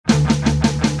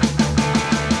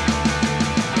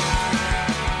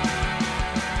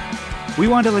we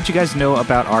wanted to let you guys know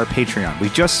about our Patreon. We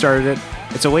just started it.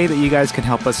 It's a way that you guys can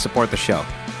help us support the show.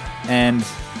 And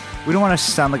we don't want to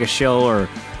sound like a shill or,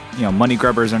 money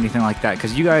grubbers or anything like that,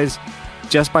 because you guys,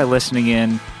 just by listening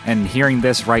in and hearing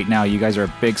this right now, you guys are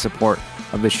a big support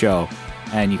of the show.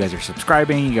 And you guys are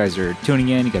subscribing, you guys are tuning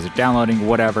in, you guys are downloading,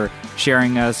 whatever,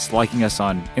 sharing us, liking us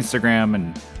on Instagram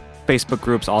and Facebook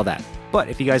groups, all that. But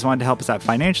if you guys wanted to help us out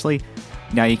financially,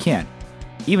 now you can.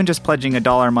 Even just pledging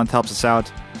 $1 a month helps us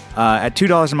out. At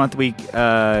 $2 a month, we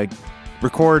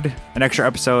record an extra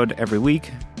episode every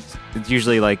week. It's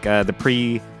usually like the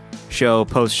pre-show,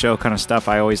 post-show kind of stuff.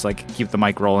 I always like keep the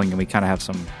mic rolling, and we kind of have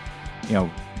some,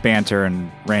 banter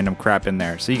and random crap in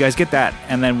there. So you guys get that,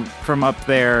 and then from up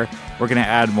there, we're going to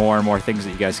add more and more things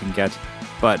that you guys can get.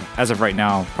 But as of right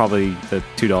now, probably the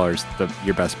 $2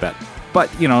 your best bet. But,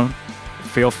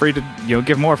 feel free to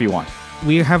give more if you want.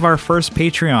 We have our first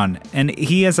Patreon, and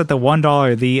he is at the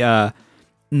 $1, the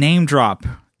name drop,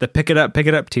 the pick it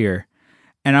up tier.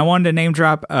 And I wanted to name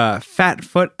drop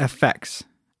Fatfoot FX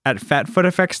at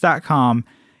fatfootfx.com.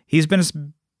 He's been a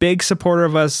big supporter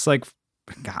of us,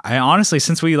 I honestly,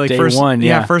 since we Day first one,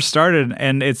 first started,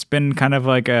 and it's been kind of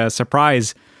like a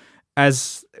surprise.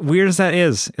 As weird as that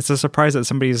is, it's a surprise that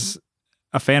somebody's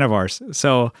a fan of ours.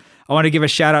 So I want to give a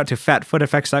shout out to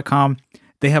fatfootfx.com.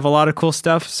 They have a lot of cool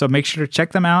stuff, so make sure to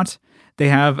check them out. They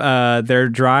have their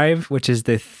drive, which is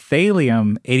the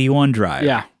Thalium 81 drive.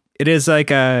 Yeah. It is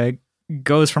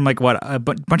goes from a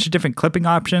bunch of different clipping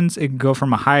options. It can go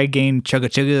from a high gain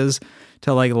chugga-chuggas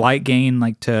to light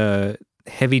gain, to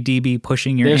heavy dB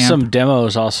pushing your There's amp. some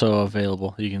demos also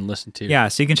available you can listen to. Yeah,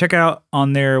 so you can check it out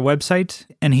on their website.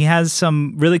 And he has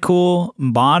some really cool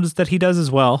mods that he does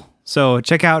as well. So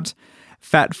check out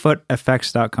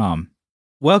fatfootfx.com.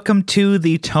 Welcome to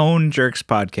the Tone Jerks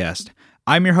podcast.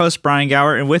 I'm your host, Brian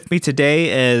Gower, and with me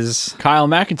today is... Kyle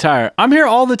McIntyre. I'm here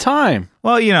all the time.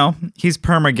 Well, he's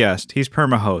perma-guest. He's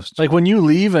perma-host. Like when you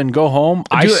leave and go home,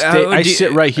 I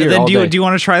sit right here all day. Do you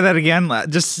want to try that again?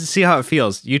 Just to see how it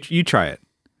feels. You try it.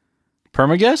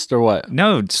 Perma-guest or what?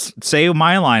 No, just say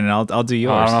my line and I'll do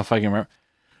yours. I don't know if I can remember.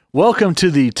 Welcome to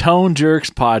the Tone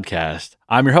Jerks podcast.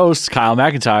 I'm your host, Kyle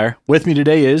McIntyre. With me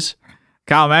today is...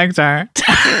 Kyle McIntyre.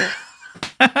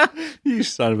 You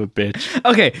son of a bitch.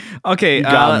 Okay.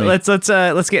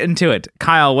 Let's get into it.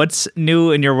 Kyle, what's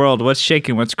new in your world? What's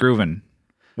shaking? What's grooving?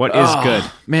 What is good?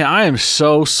 Man, I am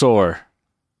so sore.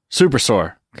 Super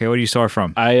sore. Okay, what are you sore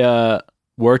from? I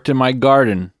worked in my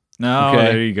garden. No,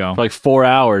 there you go. For 4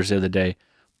 hours the other day,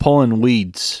 pulling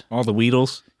weeds. All the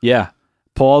weedles? Yeah.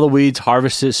 Pull all the weeds,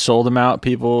 harvest it, sold them out.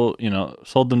 People,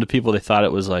 sold them to people. They thought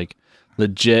it was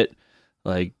legit,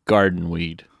 garden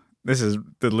weed. This is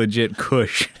the legit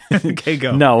kush. Okay,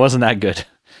 go. No, it wasn't that good.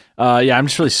 I'm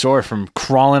just really sore from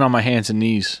crawling on my hands and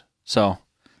knees. So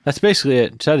that's basically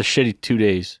it. Just had a shitty 2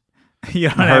 days. You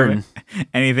don't have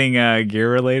anything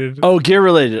gear related? Oh, gear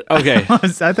related. Okay. I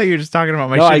thought you were just talking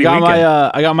about my no, shitty weekend.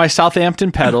 I got my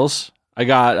Southampton pedals. I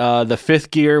got the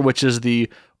fifth gear, which is the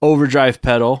overdrive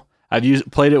pedal. I've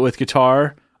played it with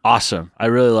guitar. Awesome. I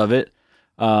really love it.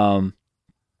 I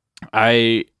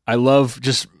love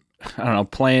just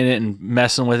playing it and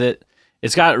messing with it.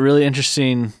 It's got really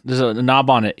interesting. There's a knob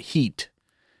on it, heat.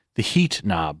 The heat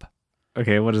knob.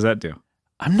 Okay, what does that do?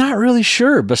 I'm not really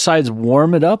sure. Besides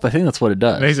warm it up, I think that's what it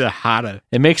does. It makes it hotter.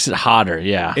 It makes it hotter.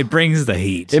 Yeah. It brings the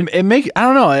heat. It makes. I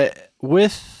don't know.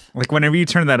 With whenever you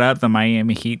turn that up, the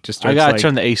Miami Heat just starts. I gotta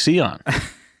turn the AC on.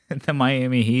 The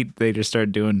Miami Heat, they just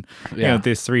start doing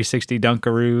this 360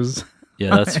 Dunkaroos.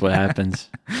 Yeah, that's what happens.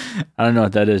 I don't know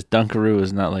what that is. Dunkaroo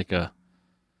is not like a.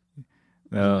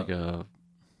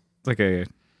 It's like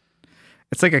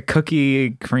a cookie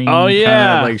cream. Oh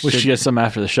yeah, kind of we should get some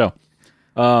after the show.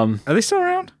 Are they still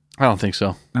around? I don't think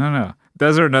so. I don't know.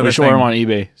 Those are another. We should thing. order them on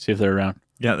eBay. See if they're around.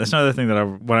 Yeah, that's another thing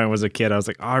that when I was a kid, I was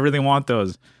like, oh, I really want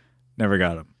those. Never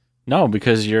got them. No,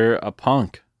 because you're a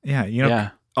punk.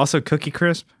 Yeah, Also, Cookie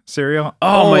Crisp cereal. Oh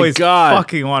Always my god!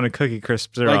 Fucking want a Cookie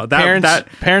Crisp cereal.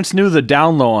 Parents knew the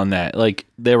down low on that.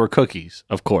 They were cookies,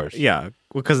 of course. Yeah,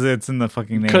 because it's in the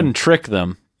fucking name. Couldn't trick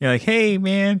them. You're like, hey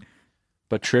man.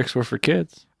 But tricks were for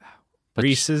kids.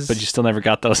 Reese's. But you still never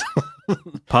got those.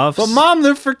 Puffs. But mom,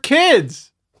 they're for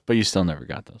kids. But you still never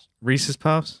got those. Reese's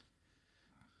Puffs.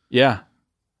 Yeah,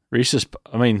 Reese's.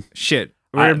 I mean, shit.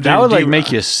 That would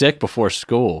make you sick before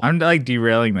school. I'm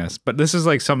derailing this, but this is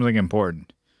something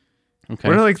important. Okay.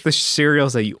 What are the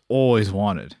cereals that you always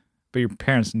wanted, but your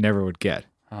parents never would get?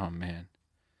 Oh man.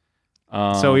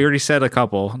 So we already said a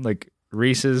couple, like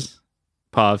Reese's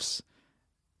Puffs.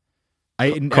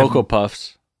 Cocoa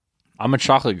Puffs. I'm a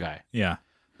chocolate guy. Yeah.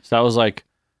 So that was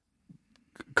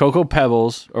Cocoa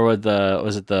Pebbles, or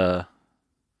was it the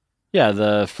Yeah,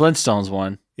 the Flintstones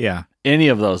one. Yeah. Any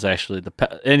of those actually,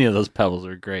 any of those pebbles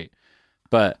are great.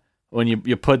 But when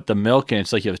you put the milk in,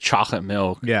 it's like you have chocolate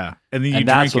milk. Yeah. And then And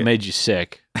that's what made you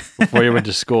sick before you went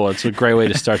to school. It's a great way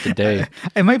to start the day.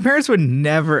 And my parents would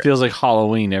never Feels like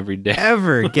Halloween every day.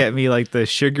 ever get me like the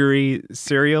sugary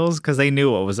cereals because they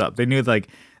knew what was up. They knew like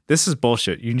this is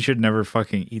bullshit. You should never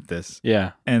fucking eat this.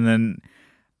 Yeah. And then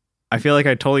I feel like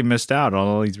I totally missed out on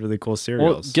all these really cool Well,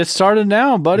 cereals. get started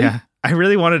now, buddy. Yeah. I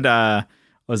really wanted I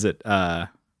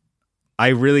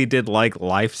really did like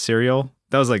Life cereal.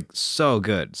 That was like so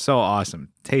good, so awesome.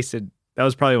 That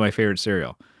was probably my favorite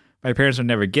cereal. My parents would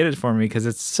never get it for me because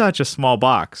it's such a small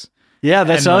box. Yeah,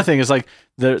 that's And, another thing. Is like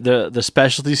the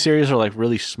specialty cereals are like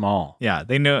really small. Yeah,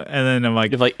 they know. And then I'm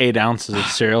like, You have like 8 ounces of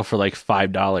cereal for like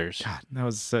 $5. God, that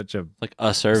was such a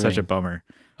Such a bummer.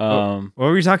 Um, What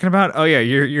were we talking about? Oh yeah,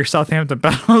 your Southampton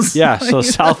pedals. yeah. So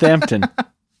Southampton.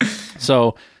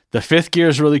 So the fifth gear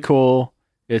is really cool.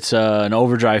 It's an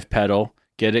overdrive pedal.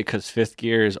 Get it? Because fifth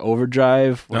gear is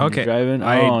overdrive when Okay. you're driving.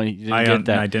 You didn't get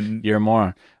that. I didn't. You're a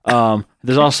moron.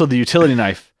 There's also the utility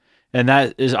knife, and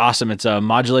that is awesome. It's a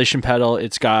modulation pedal.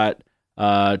 It's got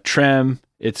trim.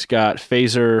 It's got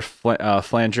phaser,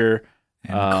 flanger,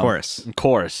 And chorus. and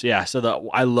chorus. Yeah. So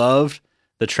I loved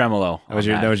the tremolo. That was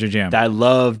your jam. I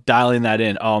loved dialing that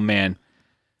in. Oh man,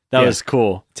 that Yeah. was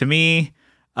cool. To me,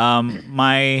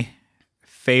 my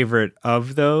favorite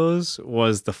of those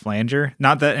was the flanger.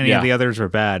 Not that any of the others were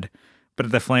bad,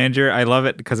 but the flanger, I love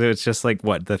it because it was just like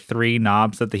the 3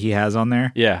 knobs that he has on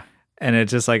there. Yeah. And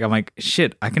it's just like, I'm like,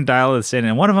 shit, I can dial this in.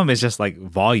 And one of them is just like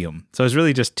volume. So it's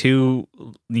really just 2,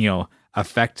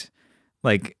 effect,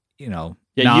 like, Yeah, knobs.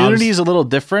 Unity is a little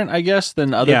different, I guess,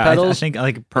 than other I pedals. think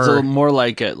like It's a little per, more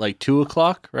like at like 2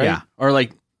 o'clock, right? Yeah. Or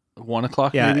like 1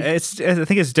 o'clock. yeah, maybe? I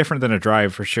think it's different than a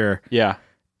drive for sure. Yeah.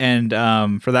 And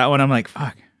for that one, I'm like,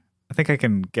 fuck, I think I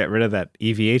can get rid of that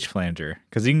EVH flanger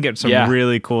because you can get some Yeah.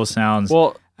 really cool sounds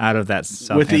Well, out of that. with the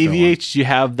Southampton EVH, you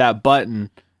have that button,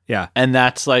 Yeah. and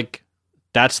that's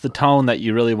the tone that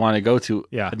you really want to go to.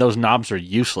 Yeah. And those knobs are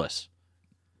useless.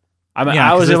 I mean,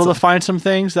 Yeah, I was 'cause able it's- to find some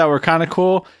things that were kind of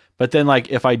cool, but then like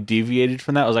if I deviated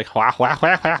from that, I was like, wah, wah,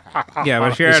 wah, wah, wah, Yeah,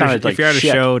 but if it you're sounded like at a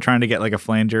shit. show trying to get like a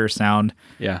flanger sound,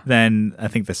 Yeah. then I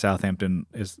think the Southampton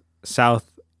is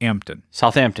Southampton.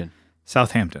 Southampton.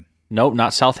 Nope,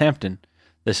 not Southampton.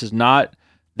 This is not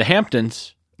the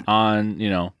Hamptons on,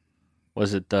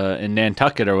 was it in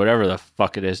Nantucket or whatever the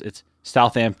fuck it is. It's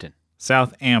Southampton.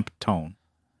 Southampton.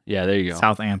 Yeah, there you go.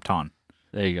 Southampton.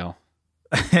 There you go.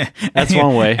 That's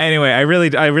one way. Anyway, I really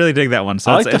dig that one.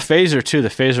 So I like it's- the phaser too. The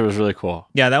phaser was really cool.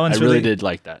 yeah, that I one's really did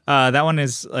like that. That one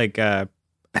is like, and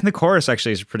the chorus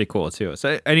actually is pretty cool too.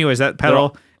 So, anyways, that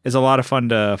pedal is a lot of fun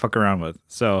to fuck around with.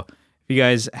 So, if you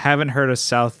guys haven't heard of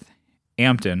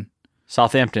Southampton,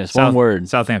 Southampton. It's one word.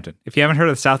 Southampton. If you haven't heard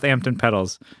of Southampton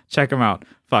pedals, check them out.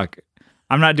 Fuck,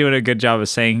 I'm not doing a good job of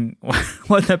saying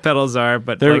what the pedals are,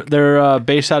 but They're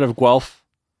based out of Guelph,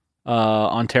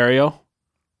 Ontario,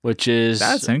 which is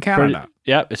that's in Canada.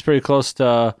 It's pretty close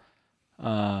to.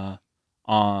 I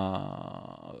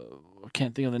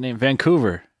can't think of the name.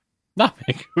 Vancouver. Not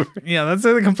Vancouver. Yeah, that's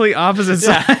the complete opposite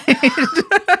side.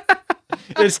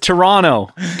 It's Toronto.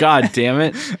 God damn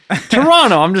it.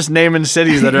 Toronto. I'm just naming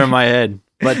cities that are in my head.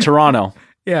 But Toronto.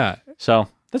 Yeah, So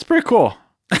that's pretty cool.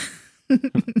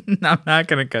 I'm not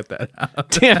gonna cut that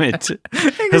out. Damn it.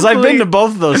 Because I've been to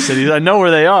both of those cities. I know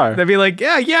where they are. They'd be like,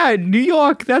 yeah, New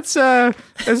York. That's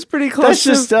pretty That's close.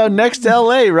 just next to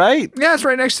LA, right? Yeah, it's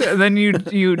right next to. And then you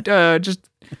just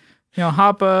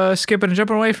hop, skipping and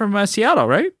jumping away from Seattle,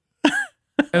 right?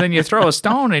 And then you throw a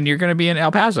stone, and you're gonna be in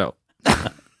El Paso.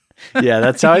 Yeah,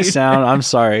 that's how I sound. I'm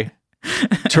sorry.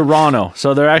 Toronto.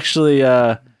 So they're actually,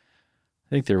 I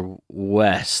think they're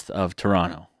west of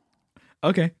Toronto,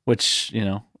 Okay, which,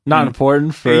 not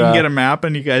important for you can get a map,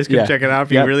 and you guys can check it out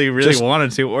if you really Just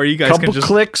wanted to, or you guys couple can just,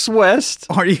 clicks west.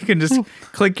 or you can just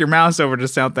click your mouse over to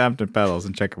Southampton pedals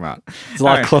and check them out. It's a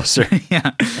lot All right. closer.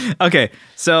 Yeah. Okay,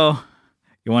 so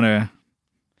you want to?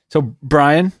 So,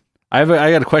 Brian, I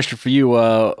got a question for you.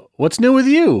 What's new with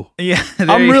you? Yeah,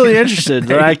 I'm really interested.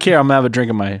 But I care. I'm gonna have a drink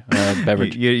of my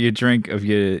beverage. You drink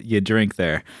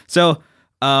there. So,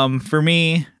 for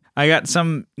me, I got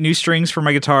some new strings for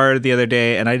my guitar the other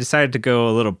day, and I decided to go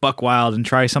a little buck wild and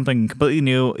try something completely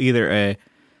new. Either a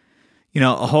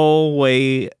whole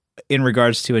way in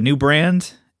regards to a new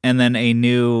brand, and then a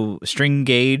new string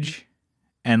gauge,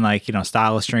 and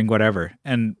style of string, whatever.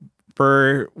 And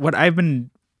for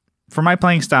my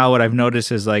playing style, what I've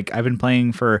noticed is I've been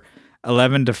playing for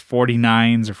 11 to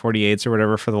 49s or 48s or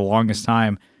whatever for the longest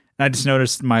time. And I just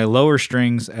noticed my lower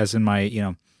strings, as in my,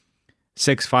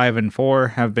 6, 5, and 4,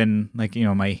 have been my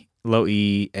low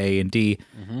E, A, and D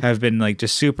have been like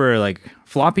just super like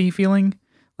floppy feeling,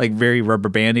 like very rubber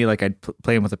bandy. Like I'd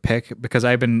play them with a pick because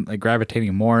I've been like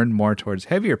gravitating more and more towards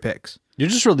heavier picks. You're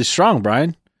just really strong,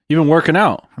 Brian. You've been working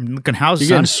out. I'm looking house. You're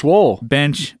getting swole.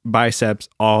 Bench, biceps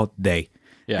all day.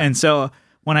 Yeah. And so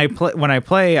when I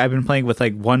play, I've been playing with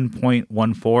like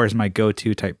 1.14 is my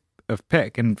go-to type of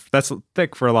pick, and that's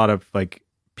thick for a lot of like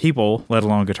people, let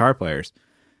alone guitar players.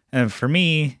 And for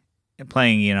me,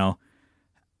 playing a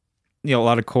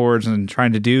lot of chords and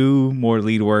trying to do more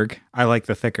lead work, I like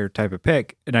the thicker type of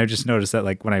pick. And I just noticed that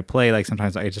like when I play, like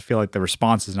sometimes I just feel like the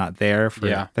response is not there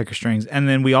for thicker strings. And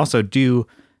then we also do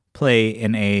play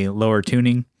in a lower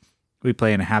tuning. We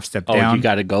play in a half step down. Oh, you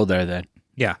got to go there then.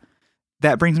 Yeah.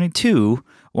 That brings me to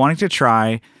wanting to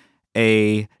try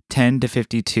a 10 to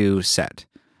 52 set.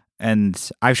 And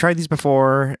I've tried these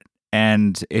before,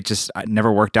 and it just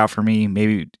never worked out for me.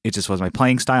 Maybe it just was my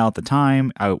playing style at the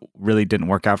time. I really didn't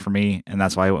work out for me, and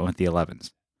that's why I went with the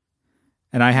 11s.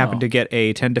 And I happened to get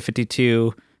a 10 to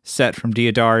 52 set from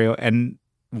Diodario and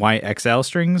YXL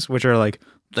strings, which are like,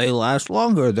 they last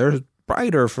longer, they're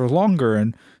brighter for longer,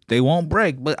 and they won't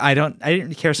break. But I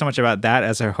didn't care so much about that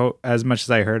as much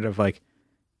as I heard of like,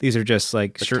 these are just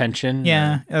like tension.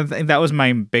 Yeah, I think that was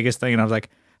my biggest thing, and I was like,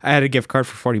 I had a gift card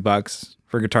for $40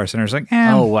 for Guitar Center. It's like,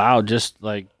 oh wow, just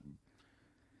like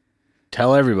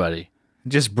tell everybody,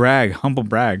 just brag, humble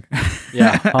brag.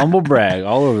 Yeah, humble brag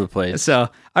all over the place. So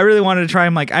I really wanted to try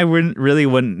them. Like I wouldn't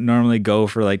normally go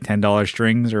for like $10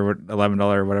 strings or $11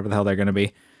 or whatever the hell they're going to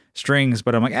be strings,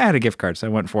 but I'm like, I had a gift card, so I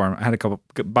went for them. I had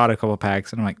bought a couple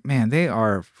packs, and I'm like, man, they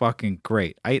are fucking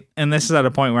great. And this is at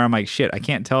a point where I'm like, shit, I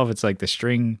can't tell if it's like the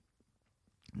string,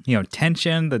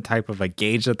 tension, the type of like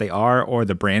gauge that they are, or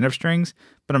the brand of strings.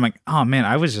 But I'm like, oh man,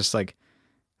 I was just like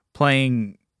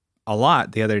playing a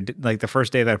lot the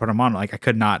first day that I put them on, like I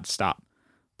could not stop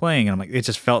playing, and I'm like, it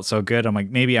just felt so good. I'm like,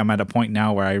 maybe I'm at a point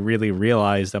now where I really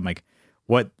realized I'm like,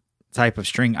 what type of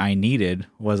string I needed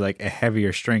was like a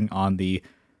heavier string on the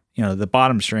the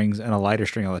bottom strings and a lighter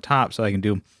string on the top, so I can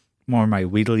do more of my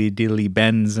wheedly diddly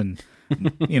bends and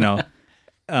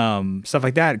stuff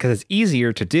like that, because it's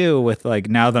easier to do with like,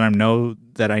 now that I know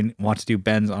that I want to do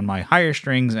bends on my higher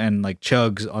strings and like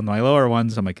chugs on my lower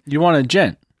ones. I'm like, you want a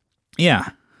gent? Yeah,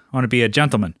 I want to be a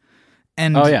gentleman.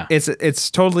 And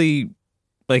it's totally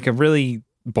like a really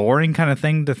boring kind of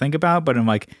thing to think about, but I'm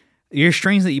like, your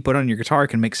strings that you put on your guitar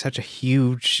can make such a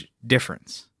huge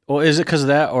difference. Well, is it because of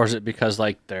that, or is it because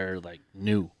like they're like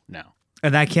new now?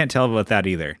 And I can't tell about that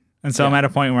either. And so I'm at a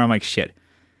point where I'm like, shit.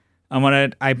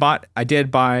 I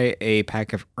did buy a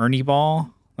pack of Ernie Ball,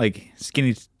 like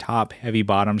skinny top, heavy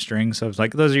bottom strings. So it's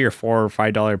like, those are your $4 or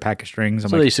 $5 pack of strings. So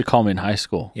they used to call me in high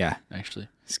school. Yeah, actually,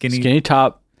 skinny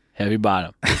top, heavy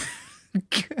bottom.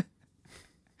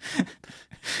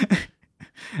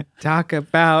 Talk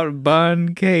about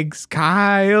bun cakes.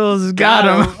 Kyle's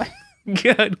got them.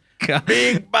 Good God.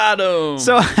 Big bottom.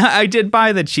 So I did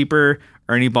buy the cheaper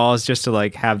Ernie Balls just to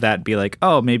like have that be like,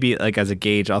 oh, maybe like as a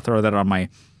gauge, I'll throw that on my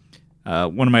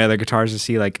one of my other guitars to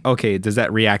see like, okay, does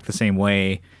that react the same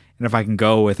way? And if I can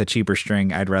go with a cheaper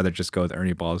string, I'd rather just go with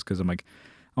Ernie Balls, because I'm like,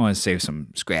 I want to save some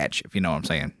scratch, if you know what I'm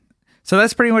saying. So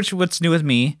that's pretty much what's new with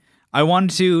me. I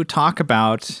wanted to talk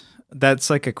about, that's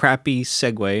like a crappy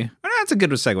segue. That's a good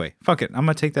segue. Fuck it, I'm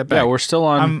gonna take that back. Yeah, we're still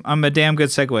on. I'm a damn good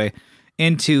segue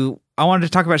into. I wanted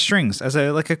to talk about strings as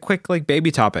a quick like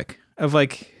baby topic of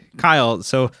like Kyle.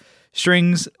 So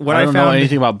strings. I don't know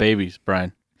anything about babies,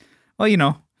 Brian.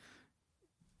 Well,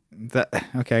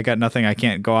 okay, I got nothing. I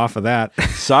can't go off of that.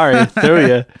 Sorry, threw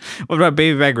you. What about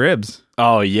baby back ribs?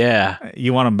 Oh yeah,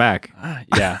 you want them back?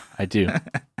 Yeah, I do.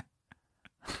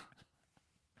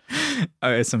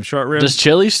 Some short ribs. Does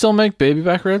Chili still make baby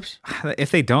back ribs?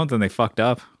 If they don't, then they fucked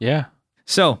up. Yeah.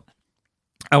 So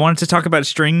I wanted to talk about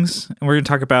strings, and we're going to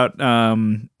talk about,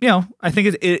 I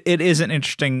think it is an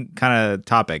interesting kind of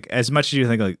topic. As much as you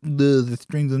think like the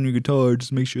strings on your guitar,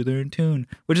 just make sure they're in tune,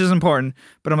 which is important.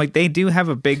 But I'm like, they do have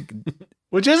a big,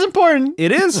 which is important.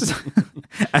 It is.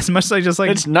 As much as I just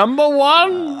like, it's number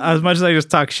one. As much as I just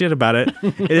talk shit about it,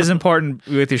 it is important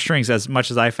with your strings. As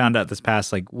much as I found out this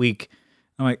past like week,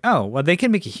 I'm like, oh, well, they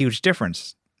can make a huge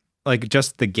difference. Like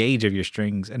just the gauge of your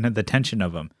strings and the tension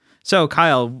of them. So,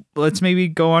 Kyle, let's maybe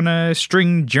go on a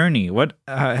string journey. What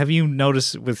have you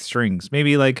noticed with strings?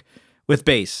 Maybe like with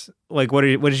bass. Like, what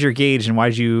is your gauge, and why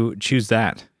did you choose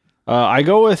that? I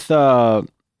go with power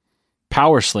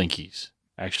slinkies,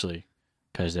 actually,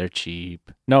 because they're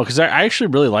cheap. No, because I actually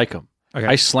really like them. Okay.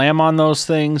 I slam on those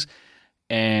things,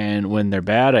 and when they're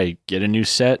bad, I get a new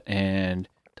set, and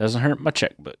it doesn't hurt my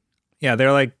checkbook. Yeah,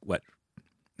 they're like, what,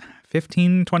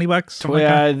 $15, $20. Something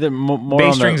yeah, like that. more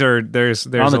Bass on strings are there's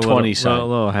on the a 20 side. a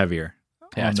little heavier.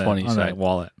 Yeah, on 20 on side. that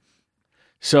wallet.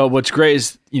 So what's great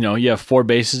is, you have 4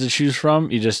 basses to choose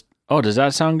from. You just, does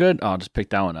that sound good? I'll just pick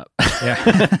that one up.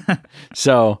 Yeah.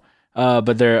 So,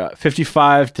 but they're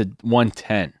 55 to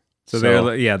 110. So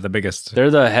they're the biggest.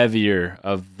 They're the heavier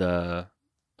of the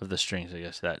strings, I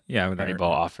guess, that with Ernie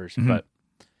Ball offers. Mhm. But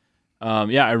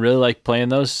I really like playing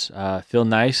those. Feel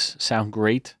nice, sound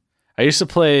great. I used to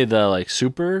play the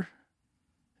super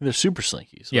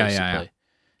slinkies. Yeah.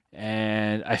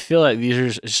 And I feel like these are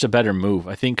just a better move.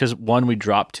 I think because one, we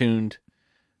drop tuned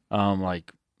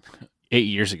like 8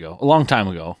 years ago, a long time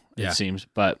ago, it seems,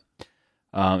 but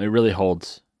it really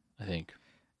holds, I think.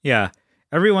 Yeah.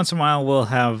 Every once in a while, we'll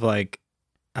have like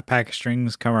a pack of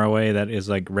strings come our way that is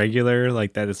like regular,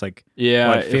 like that is like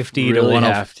 50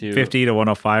 to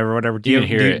 105 or whatever. You can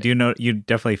hear it. Do you know? You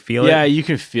definitely feel it. Yeah, you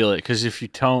can feel it because if you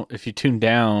tune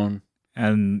down,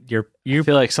 and you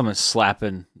feel like someone's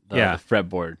slapping the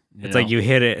fretboard. It's like you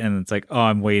hit it, and it's like, oh,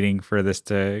 I'm waiting for this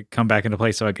to come back into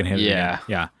place so I can hit it. Again.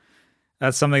 Yeah.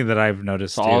 That's something that I've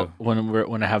noticed too.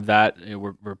 When I have that,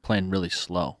 we're playing really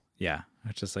slow. Yeah,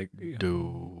 it's just like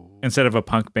instead of a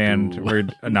punk band, we're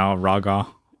now raga.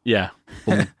 Yeah.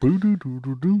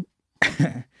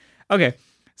 Okay,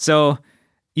 so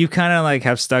you kind of like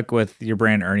have stuck with your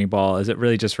brand Ernie Ball. Is it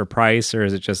really just for price, or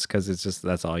is it just because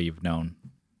that's all you've known?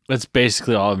 That's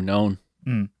basically all I've known.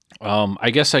 Mm.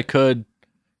 I guess I could.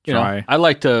 I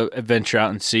like to venture out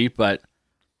and see, but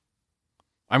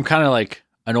I'm kind of like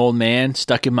an old man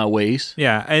stuck in my ways.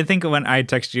 Yeah, I think when I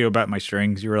texted you about my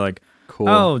strings, you were like, "Cool.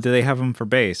 Oh, do they have them for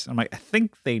bass?" I'm like, I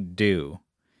think they do,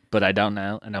 but I don't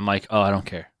know. And I'm like, oh, I don't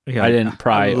care. Yeah, I didn't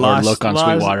pry or look on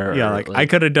Sweetwater. Yeah, like I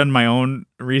could have done my own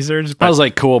research. But I was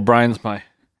like, cool. Brian's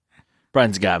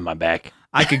got my back.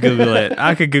 I could Google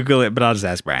it. But I'll just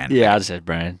ask Brian. Yeah, I'll just ask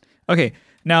Brian. Okay.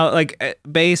 Now, like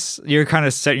bass, you're kind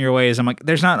of set in your ways. I'm like,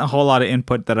 there's not a whole lot of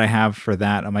input that I have for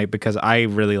that. I'm like, because I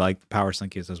really like the power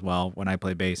slinkies as well when I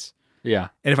play bass. Yeah.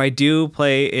 And if I do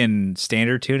play in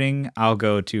standard tuning, I'll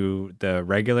go to the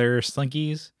regular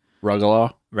slinkies.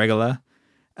 Regula.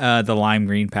 The lime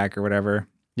green pack or whatever.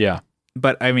 Yeah.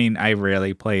 But I mean, I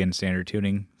rarely play in standard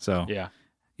tuning. So, yeah.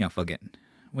 Fuck it.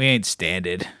 We ain't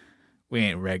standard. We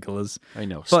ain't regulars. I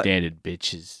know, standard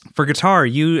bitches. For guitar,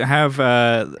 you have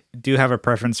do have a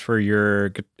preference for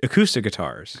your acoustic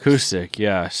guitars? Acoustic,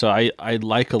 yeah. So I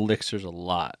like Elixirs a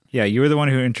lot. Yeah, you were the one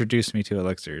who introduced me to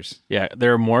Elixirs. Yeah,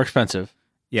 they're more expensive.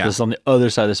 Yeah, it's on the other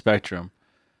side of the spectrum.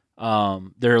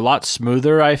 They're a lot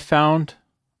smoother. I found,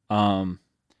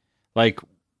 like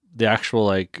the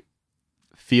actual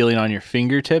feeling on your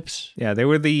fingertips. Yeah, they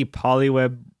were the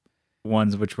Polyweb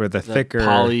ones, which were the thicker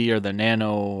poly or the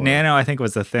nano. Nano, I think,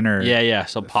 was the thinner. Yeah.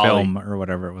 So poly film or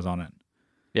whatever it was on it.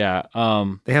 Yeah.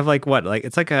 They have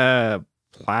it's like a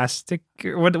plastic.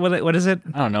 What is it?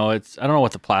 I don't know. I don't know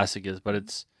what the plastic is, but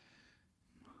it's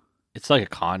like a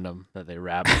condom that they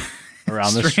wrap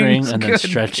around the string and then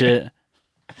stretch it.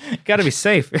 Got to be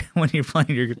safe when you're playing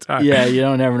your guitar. Yeah, you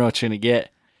don't never know what you're gonna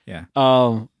get. Yeah.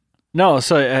 No,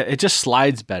 so it just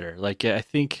slides better. Like I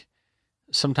think.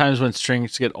 Sometimes when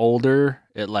strings get older,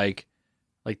 it like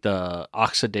the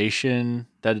oxidation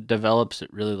that it develops,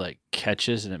 it really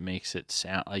catches and it makes it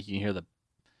sound like you can hear the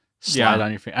slide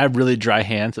on your finger. I have really dry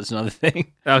hands. That's another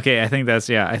thing. Okay, I think I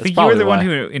think you were the one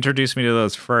who introduced me to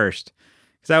those first.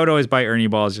 Because I would always buy Ernie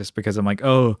Balls just because I'm like,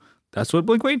 oh, that's what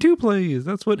Blink-182 plays.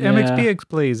 That's what MXPX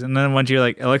plays. And then once you're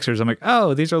like Elixirs, I'm like,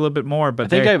 oh, these are a little bit more. But I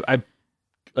think I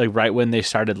like right when they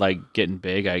started getting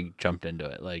big, I jumped into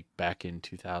it back in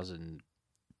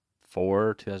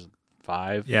 2004,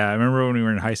 2005. Yeah, I remember when we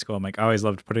were in high school. I'm like, I always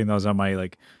loved putting those on my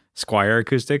Squier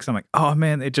acoustics. I'm like, oh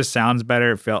man, it just sounds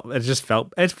better. It felt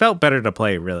better to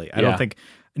play. Really, I don't think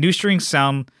new strings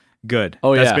sound good.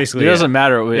 Oh That's yeah, basically it doesn't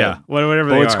matter. Whatever.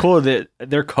 But what's cool that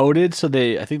they're coated, so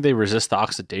I think they resist the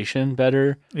oxidation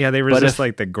better. Yeah, they resist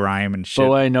the grime and shit. But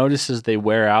what I notice is they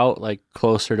wear out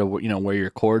closer to where your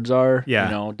chords are.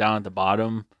 Yeah, down at the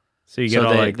bottom. So you get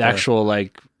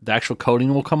the actual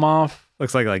coating will come off.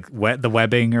 Looks like the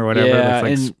webbing or whatever. Yeah,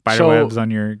 looks like spider webs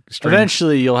on your string.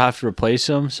 Eventually, you'll have to replace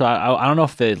them. So I don't know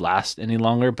if they last any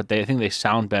longer, but I think they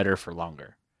sound better for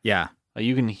longer. Yeah,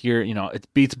 you can hear. It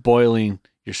beats boiling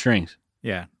your strings.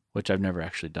 Yeah, which I've never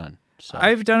actually done. So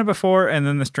I've done it before, and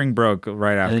then the string broke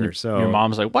right after. So your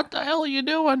mom's like, "What the hell are you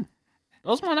doing?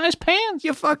 Those are my nice pants.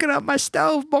 You're fucking up my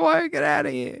stove, boy. Get out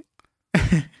of here."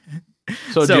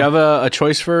 So do you have a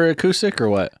choice for acoustic or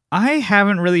what? I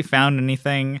haven't really found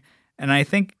anything. And I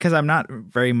think because I'm not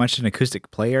very much an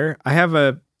acoustic player, I have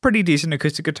a pretty decent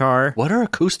acoustic guitar. What are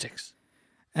acoustics?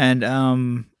 And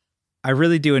I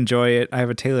really do enjoy it. I have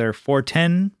a Taylor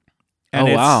 410.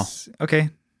 And wow. Okay,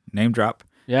 name drop.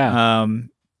 Yeah.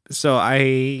 So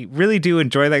I really do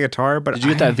enjoy that guitar, but did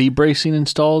you get that V-bracing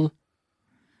installed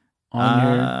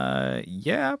on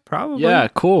yeah, probably. Yeah,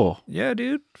 cool. Yeah,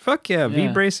 dude. Fuck yeah,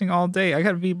 V-bracing all day. I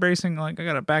got V-bracing, like, I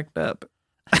got it backed up.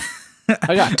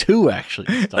 I got 2,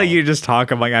 actually. Like, you just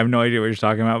talk, I'm like, I have no idea what you're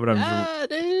talking about, but I'm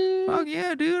dude. fuck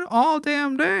yeah, dude. All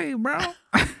damn day, bro.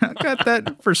 I got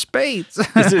that for spades.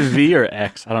 Is it V or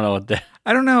X? I don't know what that.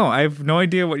 I don't know. I have no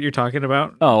idea what you're talking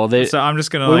about. Oh, well, so I'm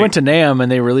just gonna. We went to NAMM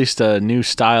and they released a new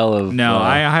style of. No,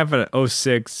 I have an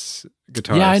 06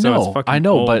 guitar. Yeah, I so know. it's fucking I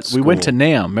know, old but we went to school.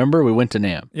 NAMM. Remember, we went to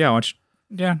NAMM.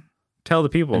 Yeah. Tell the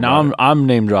people. And now I'm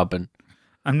name dropping.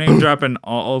 I'm name dropping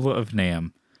all of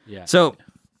NAMM. Yeah. So,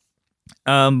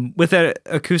 with that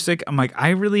acoustic, I'm like, I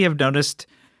really have noticed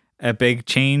a big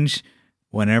change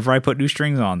whenever I put new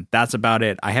strings on. That's about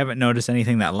it. I haven't noticed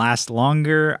anything that lasts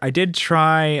longer. I did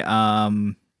try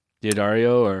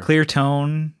D'Addario or clear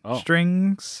tone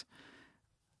strings,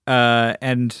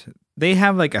 and they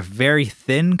have like a very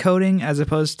thin coating as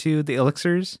opposed to the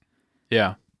Elixirs.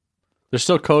 Yeah. They're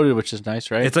still coated, which is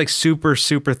nice, right? It's like super,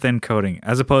 super thin coating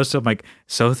as opposed to like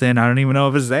so thin I don't even know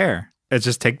if it's there. It's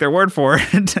just take their word for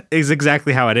it. Is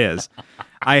exactly how it is.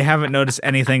 I haven't noticed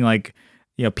anything like,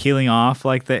 peeling off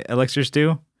like the Elixirs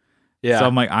do. Yeah. So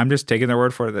I'm like, I'm just taking their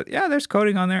word for it that, there's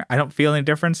coating on there. I don't feel any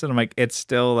difference. And I'm like, it's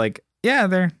still like,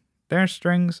 they're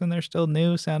strings and they're still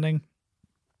new sounding.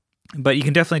 But you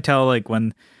can definitely tell like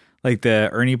when like the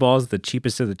Ernie balls, the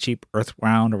cheapest of the cheap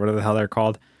Earthbound or whatever the hell they're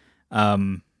called.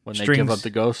 When they give up the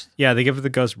ghost? Yeah, they give up the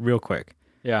ghost real quick.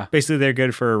 Yeah. Basically, they're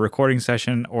good for a recording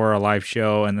session or a live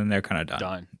show, and then they're kind of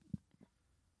done.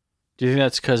 Do you think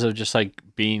that's because of just like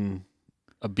being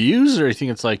abused, or do you think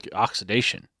it's like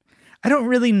oxidation? I don't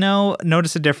really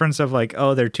notice a difference of like,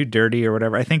 oh, they're too dirty or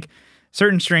whatever. I think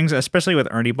certain strings, especially with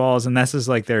Ernie balls, and this is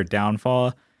like their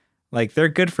downfall, like they're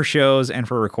good for shows and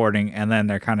for recording, and then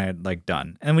they're kind of like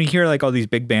done. And we hear like all these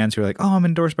big bands who are like, oh, I'm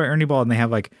endorsed by Ernie Ball, and they have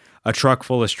like a truck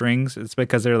full of strings. It's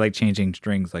because they're like changing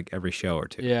strings like every show or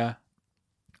two. Yeah.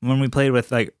 When we played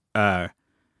with like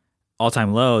All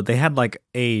Time Low, they had like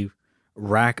a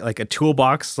rack, like a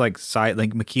toolbox, like side,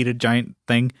 like Makita giant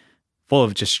thing full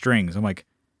of just strings. I'm like,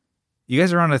 you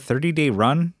guys are on a 30-day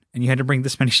run and you had to bring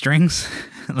this many strings?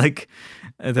 Like,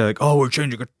 they're like, oh, we're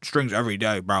changing strings every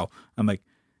day, bro. I'm like,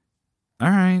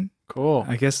 all right, cool.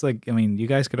 I guess like, I mean, you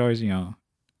guys could always,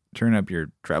 turn up your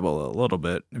treble a little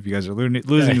bit if you guys are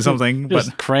losing something, just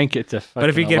but crank it to. But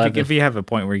if you have a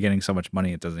point where you're getting so much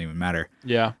money, it doesn't even matter.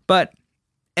 Yeah. But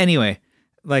anyway,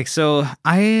 like, so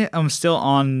I am still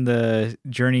on the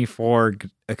journey for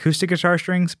acoustic guitar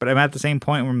strings, but I'm at the same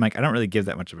point where I'm like, I don't really give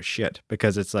that much of a shit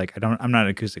because it's like I'm not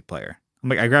an acoustic player. I'm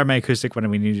like, I grab my acoustic when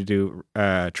we need to do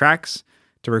tracks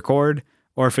to record,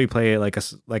 or if we play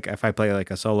if I play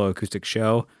like a solo acoustic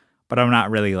show, but I'm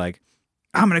not really like,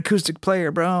 I'm an acoustic player,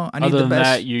 bro. I need Other the than best.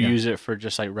 that, you use it for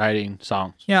just like writing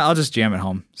songs. Yeah, I'll just jam at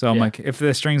home. So I'm like, if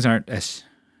the strings aren't as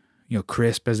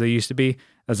crisp as they used to be,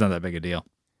 that's not that big a deal.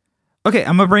 Okay,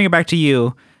 I'm gonna bring it back to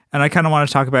you, and I kind of want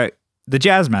to talk about the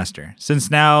Jazzmaster, since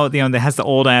now it has the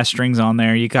old ass strings on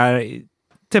there. You got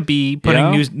to be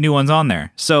putting new ones on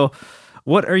there. So,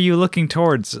 what are you looking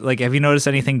towards? Like, have you noticed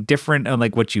anything different on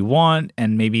like what you want,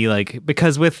 and maybe like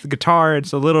because with guitar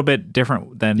it's a little bit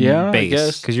different than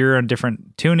bass because you're on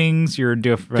different tunings, you're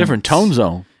different tone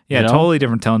zone. Yeah, totally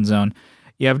different tone zone.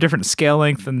 You have different scale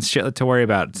length and shit to worry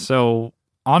about. So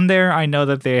on there, I know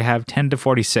that they have 10 to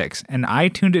 46, and I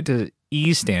tuned it to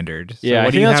E standard. So I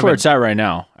think that's where it's at right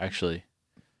now. Actually,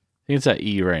 I think it's at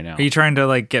E right now. Are you trying to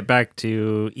like get back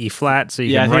to E flat so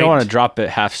you I can think write? I want to drop it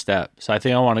half step. So I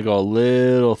think I want to go a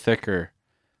little thicker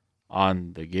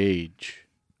on the gauge.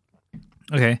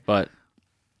 Okay, but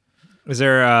is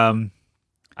there? I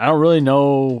don't really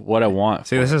know what I want.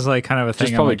 See, this is like kind of a thing.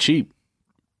 Just probably cheap.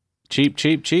 Cheap.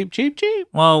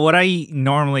 Well, what I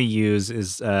normally use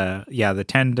is the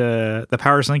 10 to the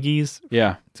Power Slinkies.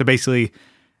 Yeah. So basically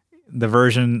the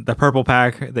purple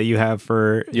pack that you have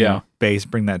for bass,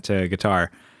 bring that to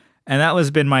guitar. And that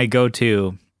has been my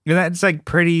go-to. And that's like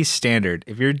pretty standard.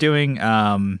 If you're doing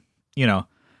half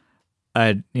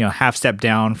step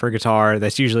down for guitar,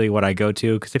 that's usually what I go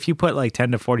to, because if you put like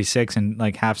 10 to 46 and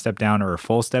like half step down or a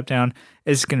full step down,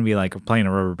 it's going to be like playing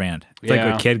a rubber band. It's like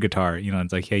a kid guitar,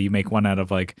 it's like, you make one out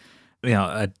of like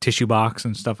a tissue box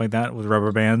and stuff like that with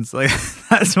rubber bands. Like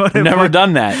that's what I've never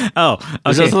done that. Oh, okay.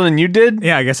 Is that something you did?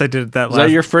 Yeah, I guess I did that. Was that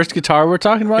your first guitar we're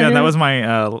talking about? Yeah, here? that was my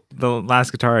the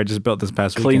last guitar I just built this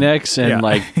past Kleenex weekend. and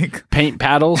like paint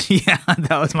paddles. Yeah,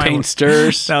 that was my paint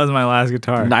stirs. That was my last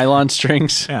guitar. Nylon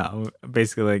strings. Yeah,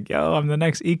 basically like, yo, I'm the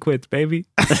next Equits, baby.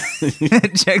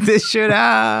 Check this shit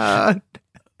out.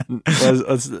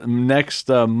 What's next?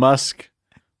 Musk.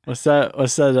 What's that?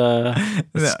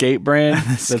 Skate brand? The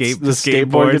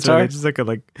skateboard guitar. They just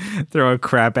like throw a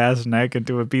crap ass neck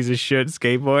into a piece of shit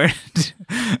skateboard.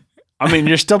 I mean,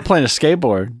 you're still playing a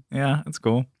skateboard. Yeah, that's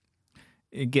cool.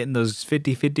 You're getting those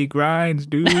 50-50 grinds,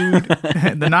 dude.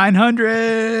 The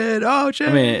 900. Oh shit.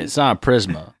 I mean, it's not a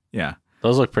Prisma. Yeah,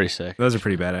 those look pretty sick. Those are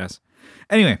pretty badass.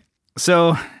 Anyway,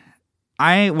 so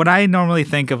what I normally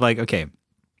think of, like, okay,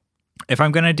 if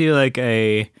I'm gonna do like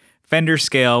a Fender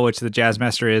scale, which the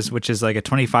Jazzmaster is, which is like a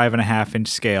 25.5-inch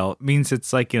scale, means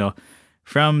it's like,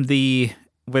 from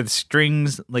with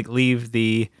strings, like leave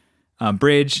the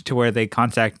bridge to where they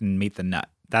contact and meet the nut.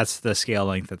 That's the scale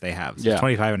length that they have. So yeah.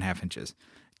 25.5 inches.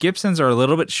 Gibsons are a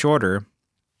little bit shorter,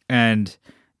 and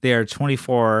they are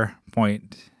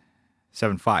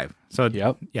 24.75. So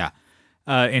yep. Yeah,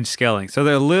 inch scale length. So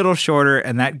they're a little shorter,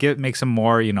 and that makes them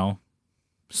more,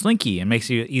 slinky, and makes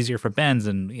you easier for bends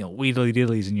and wheedly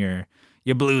diddlies and your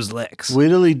blues licks.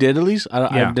 Wheedly diddlies?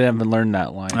 I haven't learned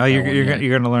that line. Oh,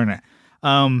 you're gonna learn it.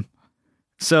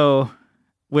 So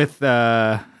with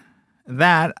that,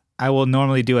 I will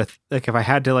normally do like if I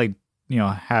had to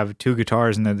have two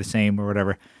guitars and they're the same or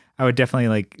whatever, I would definitely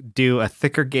like do a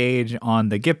thicker gauge on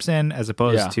the Gibson as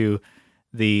opposed to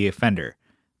the Fender.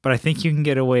 But I think you can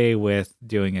get away with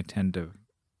doing a 10 to.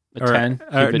 A 10?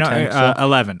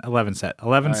 11 set.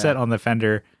 11 set on the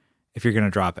Fender if you're going to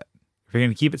drop it. If you're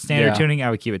going to keep it standard tuning, I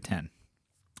would keep it 10.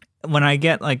 When I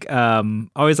get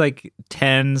always like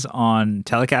 10s on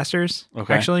Telecasters,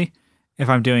 actually, if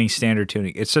I'm doing standard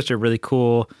tuning. It's such a really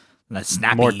cool,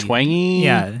 snappy. More twangy?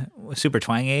 Yeah, super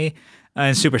twangy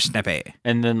and super snappy.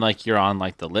 And then you're on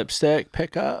the lipstick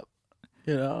pickup,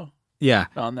 Yeah.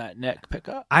 On that neck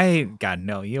pickup. God,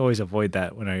 no, you always avoid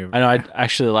that when I know,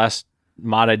 actually the last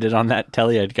mod I did on that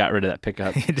telly, I got rid of that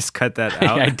pickup. You just cut that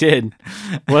out? I did.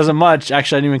 It wasn't much.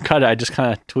 Actually, I didn't even cut it. I just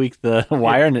kind of tweaked the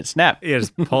wire and it snapped. You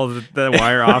just pull the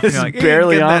wire off. And you're like,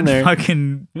 barely get on that there.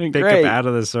 Fucking pickup out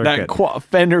of the circuit. That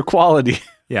Fender quality.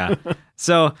 Yeah.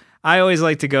 So I always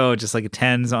like to go just like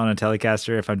 10s on a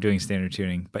Telecaster if I'm doing standard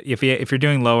tuning. But if you're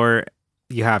doing lower,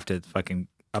 you have to fucking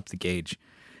up the gauge.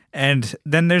 And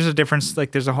then there's a difference.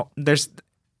 Like there's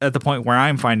at the point where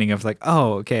I'm finding of like,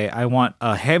 oh, okay, I want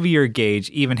a heavier gauge,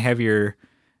 even heavier,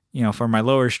 for my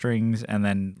lower strings, and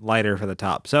then lighter for the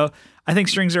top. So I think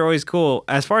strings are always cool.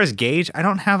 As far as gauge, I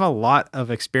don't have a lot of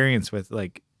experience with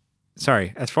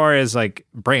as far as like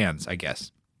brands, I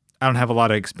guess. I don't have a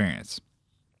lot of experience.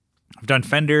 I've done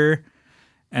Fender,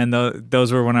 and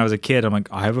those were when I was a kid. I'm like,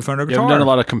 I have a Fender guitar. You haven't done a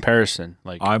lot of comparison.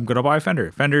 I'm going to buy a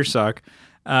Fender. Fenders suck.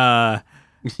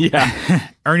 Yeah.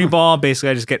 Ernie Ball, basically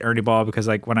I just get Ernie Ball because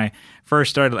when I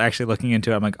first started actually looking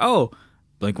into it, I'm like, oh,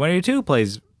 Blink-182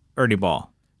 plays Ernie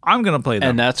Ball. I'm going to play them.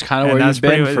 And that's kind of where you've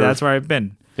been that's where I've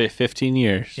been. 15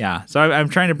 years. Yeah. So I'm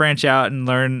trying to branch out and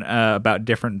learn about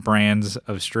different brands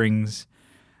of strings.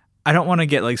 I don't want to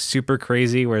get super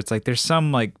crazy where it's there's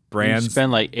some brands. You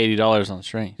spend $80 on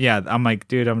strings. Yeah. I'm like,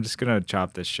 dude, I'm just going to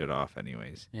chop this shit off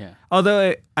anyways. Yeah.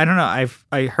 Although I don't know.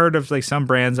 I heard of some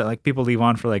brands that people leave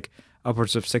on for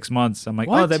upwards of 6 months. I'm like,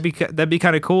 what? Oh, that'd be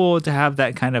kind of cool to have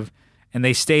that kind of, and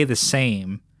they stay the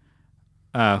same.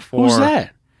 Who's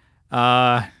that?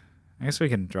 I guess we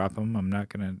can drop them. I'm not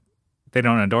gonna. They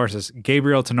don't endorse us.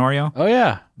 Gabriel Tenorio. Oh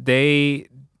yeah. They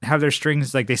have their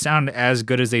strings they sound as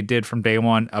good as they did from day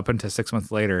one up until 6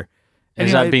 months later. And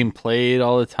is that being played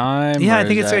all the time? Yeah, I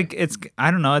think it's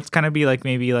I don't know. It's kind of be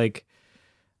maybe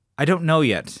I don't know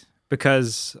yet.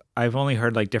 Because I've only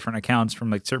heard different accounts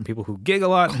from certain people who gig a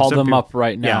lot. Call them up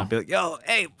right now. Yeah, be like, yo,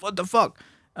 hey, what the fuck?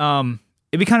 It'd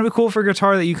be kind of cool for a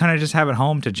guitar that you kind of just have at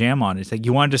home to jam on. It's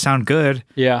you want it to sound good.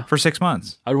 Yeah. For 6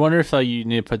 months. I'd wonder if you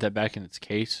need to put that back in its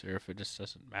case or if it just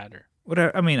doesn't matter.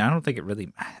 I mean, I don't think it really.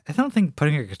 I don't think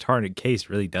putting a guitar in a case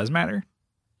really does matter.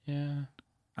 Yeah.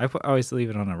 I always leave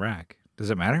it on a rack. Does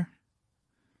it matter?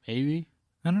 Maybe.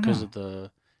 I don't know. Because of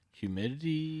the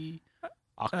humidity.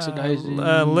 Oxidizing.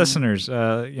 Listeners,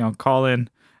 call in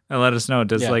and let us know.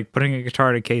 Does putting a guitar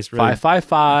in a case really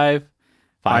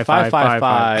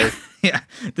 555. Yeah.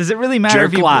 Does it really matter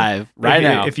Jerk live right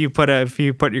now if you put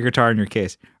your guitar in your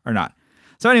case or not?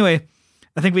 So anyway,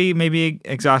 I think we maybe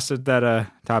exhausted that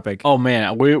topic. Oh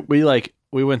man, we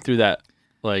went through that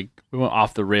we went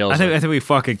off the rails. I think we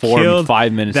fucking 4 killed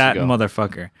 5 minutes that ago.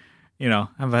 motherfucker.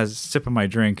 have a sip of my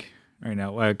drink right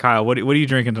now. Kyle, what are you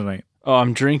drinking tonight? Oh,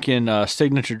 I'm drinking a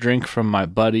signature drink from my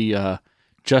buddy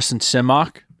Justin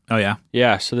Simmock. Oh yeah,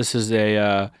 yeah. So this is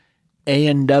a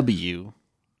A&W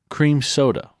cream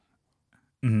soda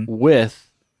with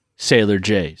Sailor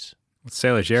J's.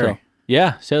 Sailor Jerry.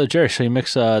 So, Sailor Jerry. So you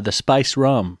mix the spice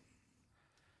rum,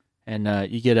 and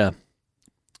you get a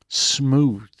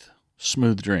smooth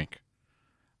drink.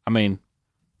 I mean,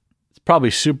 it's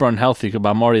probably super unhealthy, but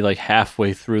I'm already like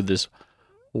halfway through this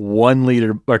 1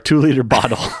 liter or 2 liter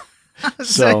bottle.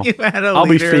 So I'll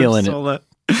be feeling it.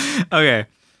 Okay.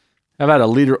 I've had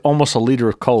almost a liter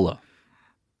of cola.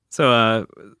 So,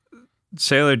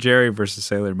 Sailor Jerry versus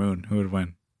Sailor Moon, who would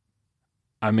win?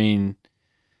 I mean,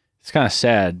 it's kind of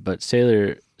sad, but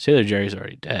Sailor Jerry's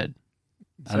already dead.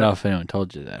 I don't know if anyone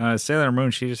told you that. Sailor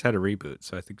Moon, she just had a reboot,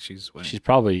 so I think she's winning. She's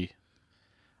probably,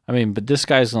 but this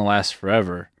guy's going to last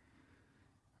forever.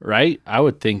 Right? I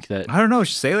would think that. I don't know.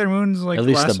 Sailor Moon's like at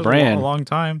least the brand a long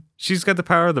time. She's got the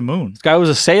power of the moon. This guy was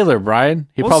a sailor, Brian.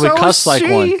 He probably cussed like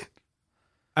one.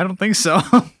 I don't think so.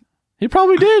 He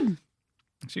probably did.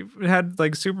 She had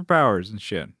like superpowers and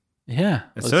shit. Yeah.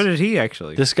 And so did he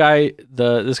actually. This guy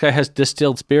has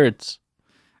distilled spirits.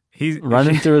 He's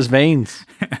running through his veins.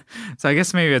 So I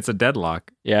guess maybe it's a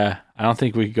deadlock. Yeah. I don't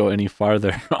think we could go any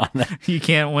farther on that. You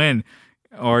can't win,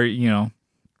 or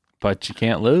but you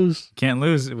can't lose. Can't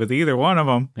lose with either one of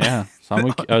them. Yeah. So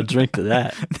I'm gonna drink to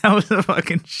that. That was a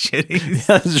fucking shitty.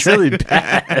 That was really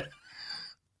bad.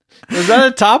 Was that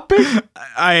a topic?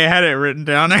 I had it written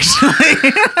down, actually.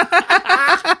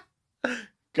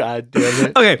 God damn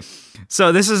it. Okay.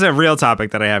 So this is a real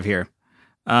topic that I have here.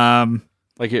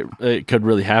 Like it could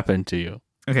really happen to you.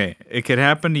 Okay. It could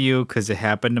happen to you because it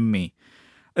happened to me.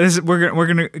 We're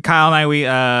gonna Kyle and I we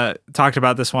talked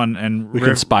about this one and we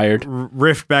conspired,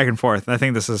 riffed back and forth. I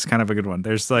think this is kind of a good one.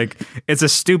 There's it's a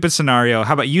stupid scenario.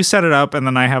 How about you set it up and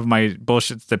then I have my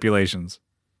bullshit stipulations.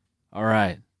 All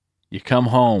right, you come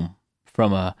home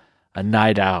from a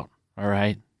night out. All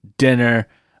right, dinner,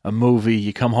 a movie.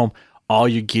 You come home, all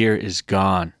your gear is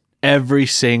gone. Every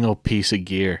single piece of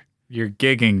gear. Your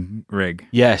gigging rig.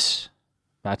 Yes,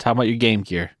 I'm not talking about your game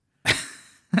gear.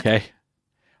 Okay.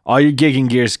 All your gigging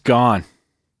gear's gone.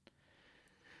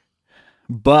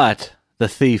 But the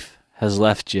thief has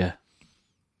left you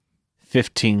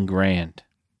 $15,000.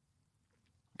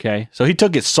 Okay? So he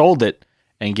took it, sold it,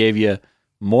 and gave you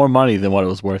more money than what it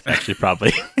was worth, actually,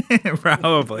 probably.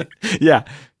 Probably. Yeah.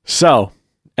 So,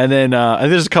 and then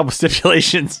there's a couple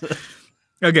stipulations.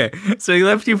 Okay. So he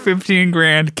left you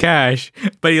 $15,000 cash,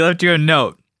 but he left you a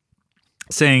note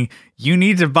saying, you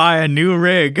need to buy a new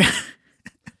rig.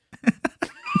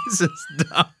 This is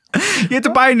dumb. You have to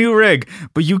buy a new rig,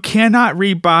 but you cannot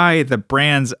rebuy the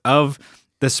brands of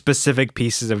the specific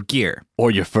pieces of gear.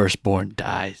 Or your firstborn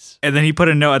dies. And then he put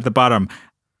a note at the bottom.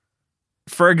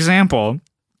 For example,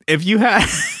 if you had...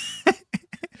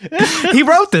 He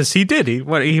wrote this. He did. He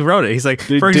wrote it. He's like...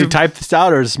 Did he type this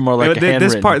out or is it more like a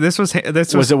handwritten? This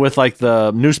was it with like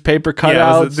the newspaper cutouts?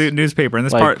 Yeah, it was the newspaper. And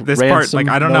this part, like,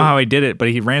 I don't know how he did it, but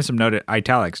he ransom noted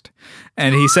italics.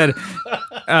 And he said...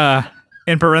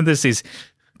 in parentheses,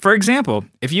 for example,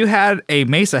 if you had a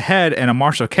Mesa head and a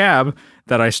Marshall cab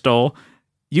that I stole,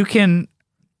 you can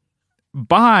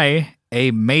buy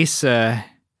a Mesa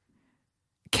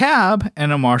cab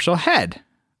and a Marshall head.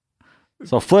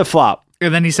 So flip-flop.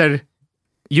 And then he said,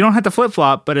 you don't have to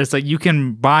flip-flop, but it's like you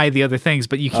can buy the other things,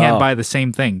 but you can't buy the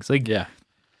same things. Like, yeah.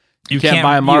 You can't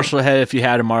buy a Marshall head if you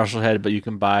had a Marshall head, but you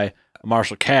can buy a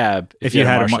Marshall cab if you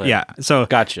had a Marshall head. Yeah. So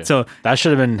gotcha. So that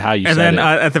should have been how you said it. And then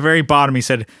at the very bottom he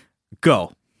said,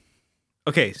 go.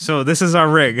 Okay, so this is our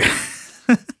rig.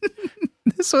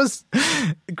 This was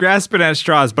grasping at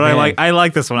straws, but man. I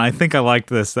like this one. I think I liked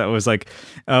this. That was like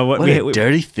what a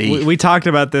dirty thief. We talked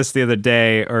about this the other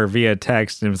day or via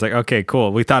text, and it was like, okay,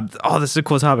 cool. We thought, oh, this is a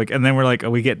cool topic, and then we're like,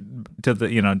 we get to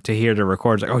the to here to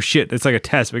record. It's like, oh shit, it's like a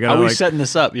test. We got. How are we setting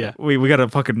this up? Yeah, we got to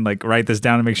fucking like write this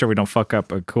down and make sure we don't fuck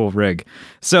up a cool rig.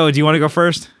 So, do you want to go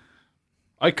first?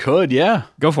 I could, yeah.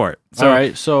 Go for it. So, all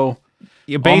right, so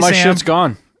all my shit's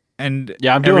gone. And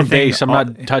yeah, I'm doing bass. I'm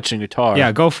not touching guitar.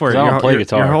 Yeah, go for it. I don't play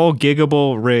guitar. Your whole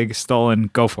giggable rig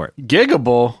stolen. Go for it.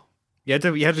 Giggable? You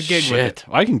have to gig with it.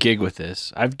 I can gig with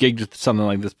this. I've gigged with something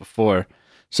like this before.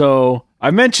 So I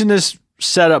mentioned this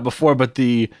setup before, but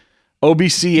the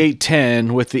OBC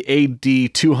 810 with the AD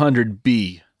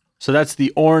 200B. So that's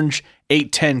the orange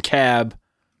 810 cab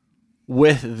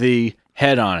with the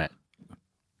head on it.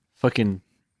 Fucking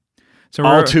so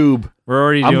all tube. We're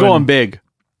already. I'm going big.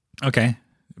 Okay.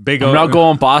 I'm not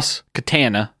going Boss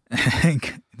Katana.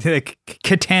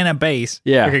 Katana bass.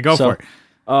 Yeah. Okay, go for it.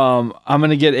 I'm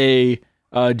gonna get a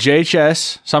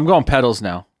JHS. So I'm going pedals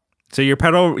now. So your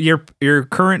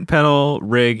current pedal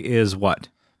rig is what?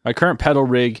 My current pedal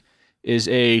rig is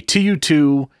a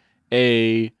TU2,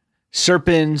 a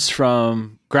Serpens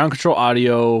from Ground Control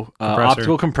Audio,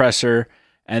 optical compressor,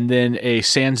 and then a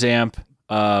SansAmp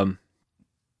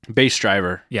bass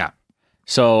driver. Yeah.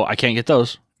 So I can't get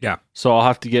those. Yeah. So I'll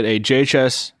have to get a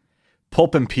JHS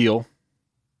Pulp and Peel.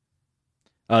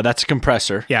 That's a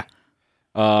compressor. Yeah.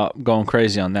 Going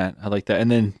crazy on that. I like that. And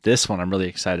then this one I'm really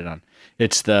excited on.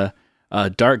 It's the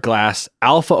Dark Glass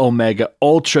Alpha Omega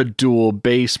Ultra Dual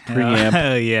Bass Preamp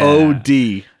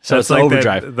OD. So it's like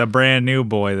overdrive. The brand new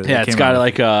boy. It's got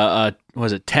like a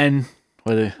was it 10?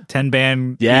 With a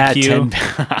 10-band EQ?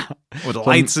 10 with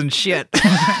lights and shit.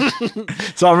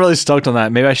 So I'm really stoked on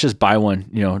that. Maybe I should just buy one,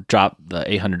 drop the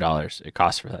 $800 it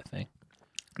costs for that thing.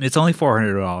 It's only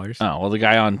 $400. Oh, well, the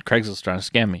guy on Craigslist is trying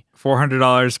to scam me.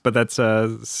 $400, but that's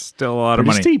still a lot of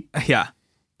money. Steep. Yeah.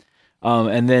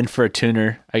 And then for a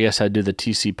tuner, I guess I'd do the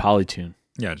TC Polytune.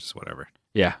 Yeah, just whatever.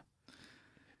 Yeah.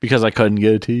 Because I couldn't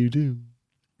get a TU2.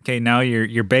 Okay, now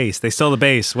your bass. They sell the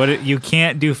bass. You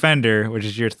can't do Fender, which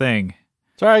is your thing.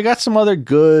 Sorry, I got some other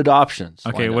good options.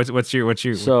 Okay, what's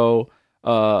your So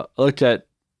I looked at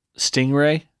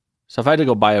Stingray. So if I had to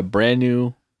go buy a brand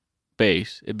new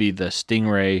bass, it'd be the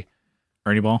Stingray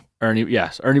Ernie Ball. Ernie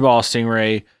Ball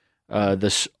Stingray,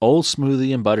 this old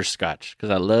Smoothie and butterscotch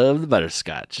because I love the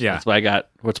butterscotch. Yeah, that's what I got.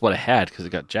 What's what I had because it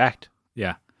got jacked.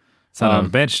 Yeah, it's not on the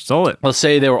bench. Sold it. Let's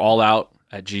say they were all out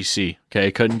at GC.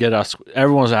 Okay, couldn't get us.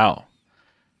 Everyone was out.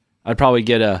 I'd probably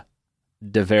get a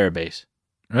DeVera bass.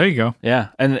 There you go. Yeah,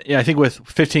 and I think with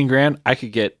 $15,000, I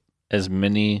could get as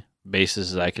many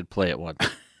basses as I could play at once.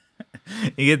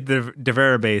 You get the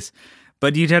DeVera bass,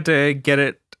 but you'd have to get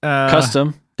it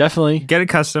custom. Definitely get it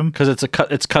custom because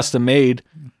it's custom made.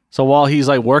 So while he's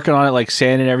like working on it, like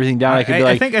sanding everything down, I could be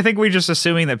like, I think we're just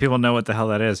assuming that people know what the hell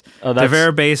that is. Oh,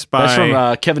 DeVera bass by that's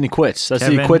from Kevin Equits. That's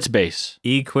the Equits bass.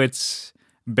 Equits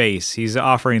bass. He's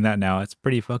offering that now. It's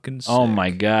pretty fucking sick. Oh my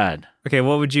god. Okay,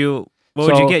 what would you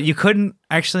get? You couldn't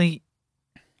actually.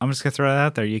 I'm just gonna throw that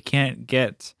out there. You can't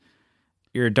get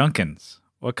your Duncans.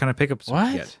 What kind of pickups would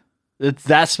you get? It's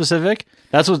that specific.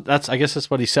 I guess that's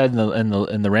what he said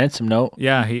in the ransom note.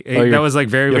 Yeah, that was like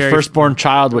very your firstborn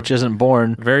child, which isn't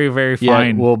born, very very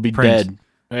fine, will be print. dead.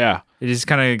 Yeah, you're just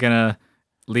kind of gonna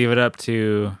leave it up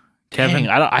to Kevin. Dang,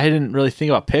 I didn't really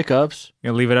think about pickups. You're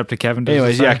gonna leave it up to Kevin.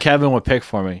 Anyways, Kevin would pick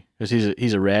for me because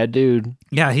he's a rad dude.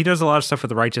 Yeah, he does a lot of stuff with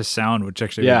the Righteous Sound, which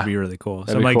actually would be really cool.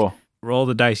 So I'm like, cool. Roll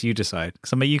the dice, you decide.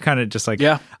 Because you kind of just like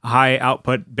high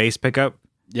output bass pickup.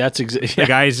 Yeah, that's exactly. The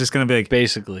guy's just gonna be like,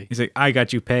 basically. He's like, I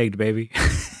got you pegged, baby.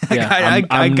 Yeah,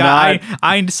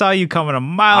 I saw you coming a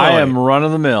mile away. I am run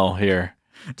of the mill here.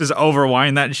 Just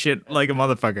overwind that shit like a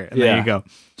motherfucker. And there you go.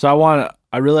 So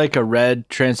I really like a red,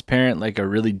 transparent, like a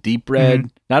really deep red,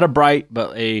 not a bright,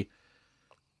 but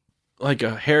like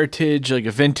a heritage, like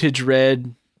a vintage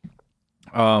red,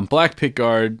 black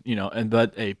pickguard,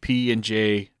 but a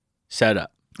P&J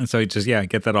setup. And so you just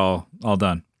get that all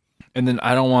done. And then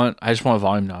I just want a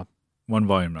volume knob. One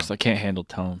volume knob. Because I can't handle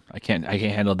tone. I can't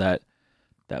handle that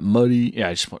muddy. Yeah,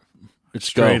 I just want it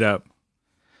straight up.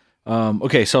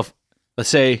 Okay, so let's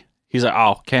say he's like,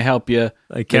 "Oh, can't help you."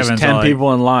 Like There's Kevin's 10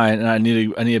 people in line, and I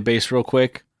need a bass real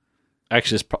quick.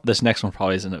 Actually, this next one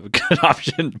probably isn't a good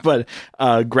option, but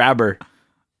Grabber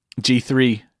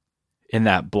G3 in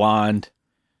that blonde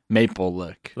maple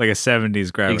look, like a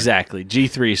 70s Grabber. Exactly,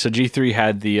 G3. So G3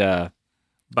 had the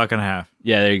 $1.50.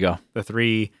 Yeah, there you go. The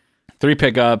three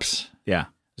pickups. Yeah,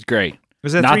 it's great.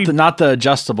 Was that not the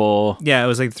adjustable? Yeah, it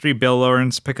was like 3 Bill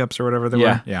Lawrence pickups or whatever they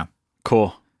were. Yeah,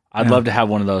 cool. I'd love to have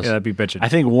one of those. Yeah, that'd be bitchin'. I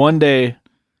think one day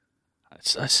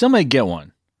I still may get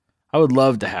one. I would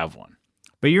love to have one.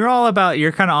 But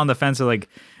you're kind of on the fence of like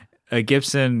a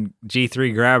Gibson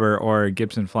G3 Grabber or a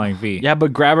Gibson Flying V. Yeah,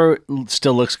 but Grabber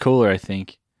still looks cooler, I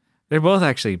think. They're both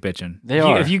actually bitching. They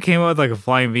are. If you came up with like a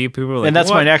Flying V, people were like, and that's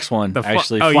what? My next one,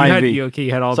 actually. Flying V.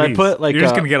 You had all so these. I put like you're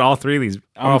just going to get all 3 of these.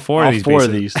 All 4 of these. 4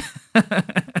 of these.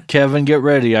 Kevin, get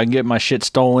ready. I can get my shit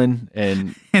stolen,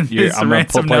 and I'm going to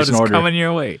put place an order. Coming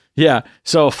your way. Yeah.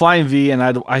 So Flying V, and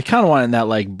I kind of want it in that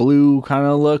like blue kind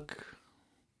of look.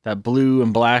 That blue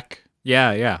and black.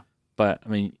 Yeah, yeah. But, I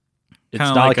mean, it's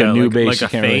kinda not like a new bass.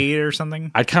 Like a fade or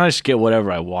something? I'd kind of just get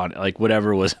whatever I want, like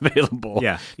whatever was available.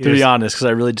 Yeah. To be honest, because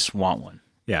I really just want one.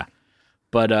 Yeah.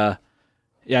 But, I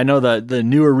know the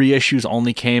newer reissues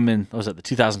only came in, what was it, the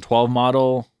 2012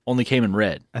 model only came in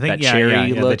red. I think, that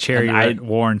cherry look. The cherry red,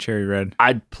 worn cherry red.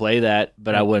 I'd play that,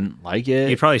 but I wouldn't like it.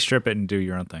 You'd probably strip it and do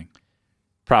your own thing.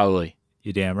 Probably.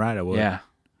 You damn right I would. Yeah.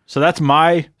 So that's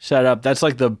my setup. That's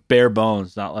like the bare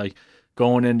bones, not like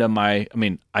going into my. I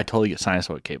mean, I totally get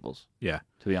sinusoid cables. Yeah.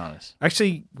 To be honest.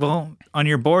 Actually, well, on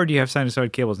your board you have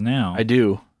sinusoid cables now. I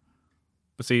do.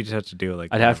 So you just have to do it like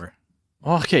I'd whatever.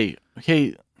 Okay.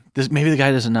 This maybe the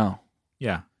guy doesn't know.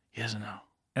 Yeah. He doesn't know.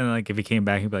 And like if he came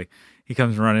back, he'd be like, he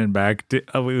comes running back.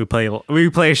 We would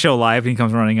play a show live, and he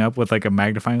comes running up with like a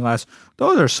magnifying glass.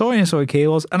 Those are sinusoid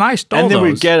cables, and I stole And then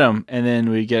those. we'd get them, and then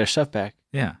we'd get our stuff back,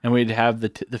 Yeah. and we'd have the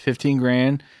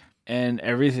 $15,000 and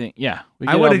everything. Yeah,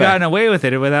 I would have gotten away with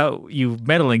it without you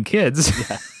meddling kids.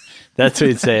 Yeah. That's what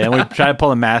he'd say, and we'd try to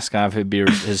pull the mask off. It'd be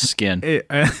his skin.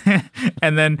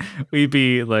 And then we'd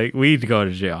go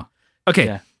to jail. Okay.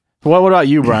 Yeah. What about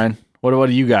you, Brian? What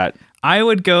do you got? I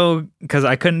would go, because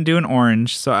I couldn't do an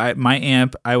orange, so my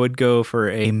amp, I would go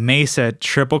for a Mesa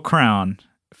Triple Crown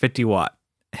 50-watt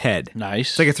head.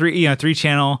 Nice. It's like a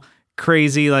 3-channel,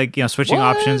 crazy, like, switching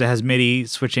What? options. It has MIDI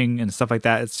switching and stuff like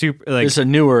that. It's super, like, It's a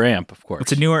newer amp, of course.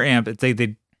 it's a newer amp. It's like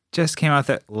they just came out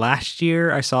that last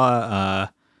year. I saw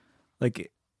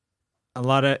like a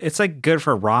lot of, it's like good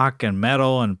for rock and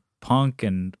metal and punk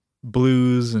and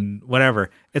blues and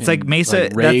whatever. It's like Mesa,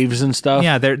 like raves and stuff.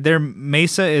 yeah, their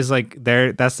Mesa is like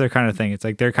that's their kind of thing. It's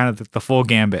like they're kind of the full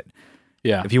gambit.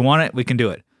 Yeah. If you want it, we can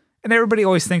do it. And everybody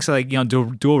always thinks like,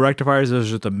 dual rectifiers,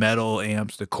 those are the metal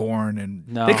amps, the Korn, and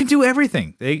No. they can do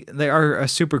everything. They are a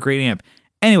super great amp.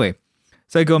 Anyway,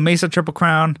 so I go Mesa Triple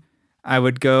Crown. I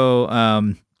would go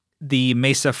the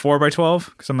Mesa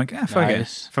 4x12 because I'm like, fuck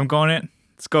Nice. it. If I'm going it,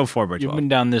 let's go 4x12. You've been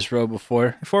down this road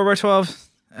before. 4x12,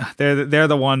 they're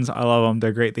the ones. I love them.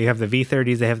 They're great. They have the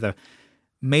V30s. They have the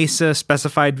Mesa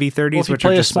specified V30s, Well, if you which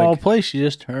play are a just small like, place, you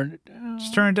just turn it down.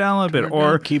 just turn it down a little bit, Turn it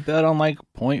down, or keep that on like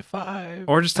 0.5.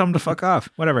 or just tell them to fuck off,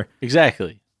 whatever.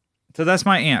 Exactly. So that's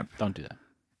my amp. Don't do that.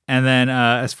 And then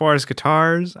as far as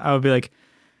guitars, I would be like,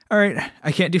 all right,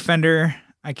 I can't do Fender.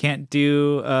 I can't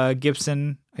do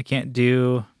Gibson. I can't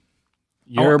do.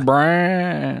 Your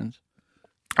brand.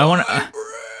 I want to.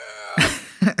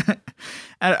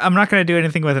 I'm not going to do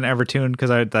anything with an Evertune because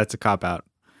that's a cop out.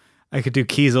 I could do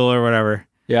Kiesel or whatever.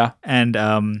 Yeah. And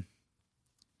I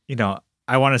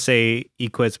want to say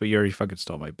Equits, but you already fucking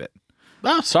stole my bit.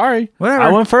 Oh, sorry. Whatever.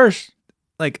 I went first.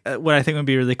 Like what I think would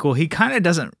be really cool. He kind of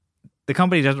doesn't. The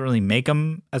company doesn't really make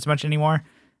them as much anymore.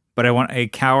 But I want a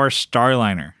Kauer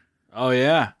Starliner, Oh,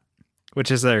 yeah.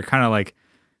 which is their kind of like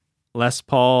Les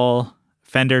Paul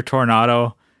Fender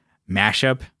Tornado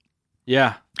mashup.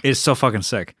 Yeah. It's so fucking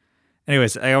sick.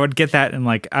 Anyways, I would get that in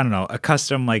like, I don't know, a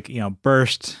custom like,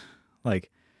 burst,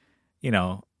 like, in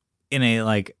a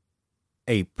like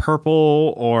a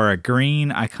purple or a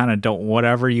green. I kind of don't,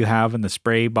 whatever you have in the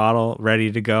spray bottle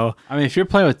ready to go. I mean, if you're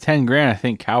playing with $10,000, I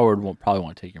think Coward won't probably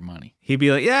want to take your money. He'd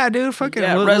be like, yeah, dude, fucking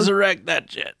Yeah, resurrect that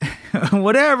shit.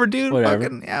 whatever, dude. Whatever.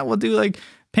 Fucking, yeah, we'll do like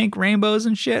pink rainbows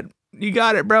and shit. You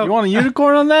got it, bro. You want a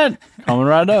unicorn on that? Coming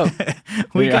right up.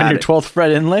 We You got your it. 12th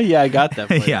fret inlay? Yeah, I got that.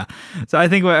 For you. Yeah. So I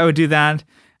think I would do that.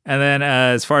 And then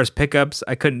as far as pickups,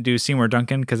 I couldn't do Seymour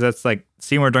Duncan because that's like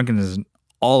Seymour Duncan is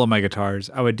all of my guitars.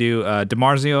 I would do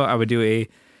DiMarzio. I would do a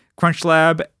Crunch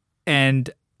Lab and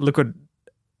Liquid.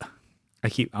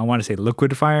 I want to say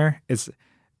Liquidifier. It's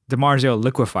DiMarzio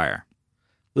Liquifier.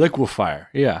 Liquefier.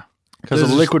 Yeah. Because a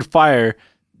Those are- liquid fire,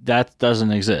 that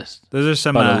doesn't exist. Those are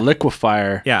some. But a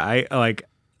liquefier, yeah, I like.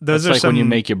 Those that's are like some when you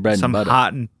make your bread and some butter.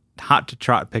 hot to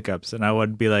trot pickups, and I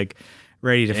would be like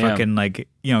ready to Damn. fucking like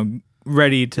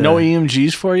ready to no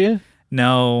EMGs for you?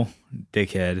 no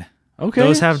dickhead. Okay.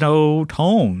 Those have no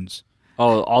tones.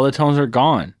 Oh, all the tones are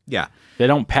gone. Yeah. They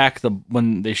don't pack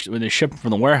when they ship them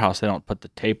from the warehouse. They don't put the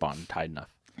tape on tight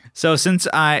enough. So since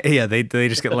they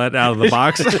just get let out of the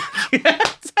box.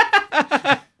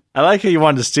 I like how you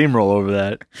wanted to steamroll over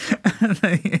that.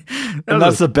 That And was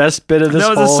that's the best bit of this. That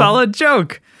was a whole- solid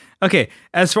joke. Okay,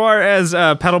 as far as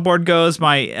pedalboard goes,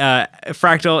 my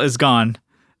Fractal is gone.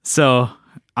 So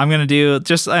I'm going to do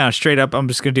just straight up, I'm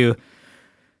just going to do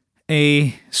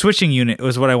a switching unit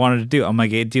was what I wanted to do. I'm going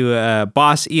to do a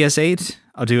Boss ES8.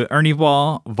 I'll do Ernie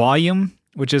Ball Volume,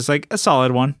 which is like a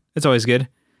solid one. It's always good.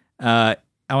 I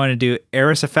want to do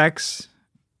Eris Effects.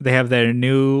 They have their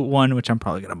new one, which I'm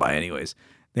probably going to buy anyways.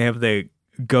 They have the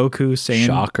Goku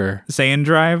Saiyan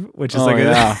Drive, which is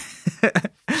yeah.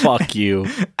 Fuck you.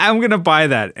 I'm going to buy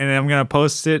that and I'm going to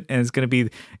post it and it's going to be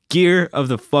gear of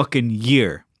the fucking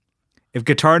year. If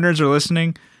guitar nerds are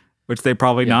listening, which they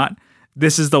probably not,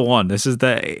 this is the one. This is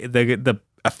the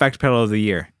effect pedal of the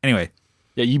year. Anyway.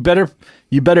 Yeah, you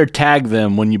better tag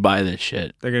them when you buy this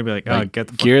shit. They're going to be like, oh, get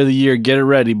the fuck. Gear of the year, get it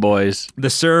ready, boys. The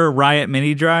Sir Riot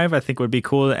Mini Drive, I think would be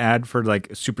cool to add for like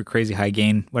super crazy high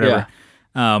gain, whatever.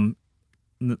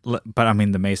 but I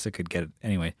mean the Mesa could get it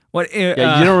anyway. What?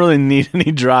 Yeah, you don't really need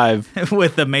any drive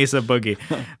with the Mesa Boogie,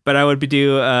 but I would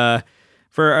do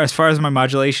for as far as my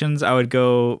modulations, I would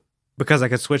go because I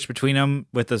could switch between them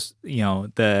with this.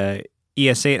 The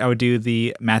ES8. I would do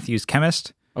the Matthews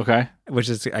Chemist. Okay, which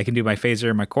is I can do my phaser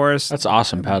and my chorus. That's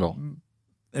awesome pedal.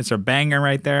 It's a banger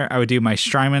right there. I would do my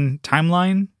Strymon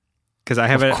Timeline because I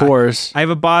have of course. I have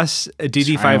a Boss a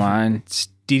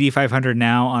DD500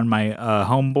 now on my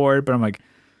home board, but I'm like,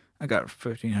 I got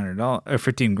 $1,500 or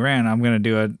 $15,000. I'm gonna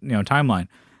do a Timeline,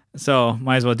 so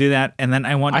might as well do that. And then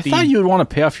I thought you would want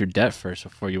to pay off your debt first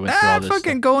before you went through all this.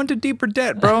 Fucking go into deeper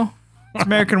debt, bro. It's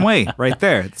American way right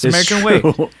there. It's American way.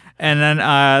 And then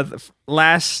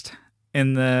last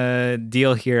in the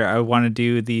deal here, I want to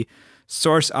do the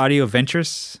Source Audio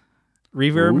Ventures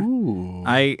reverb. Ooh.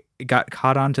 I got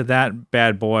caught onto that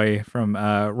bad boy from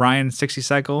Ryan 60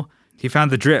 Cycle. He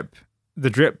found the drip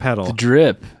pedal. The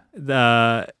drip.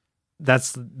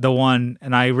 That's the one,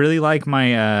 and I really like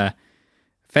my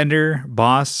Fender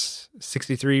Boss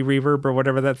 63 reverb or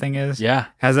whatever that thing is. Yeah,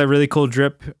 has that really cool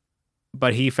drip.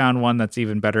 But he found one that's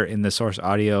even better in the Source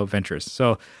Audio Ventures.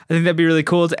 So I think that'd be really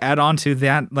cool to add on to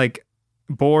that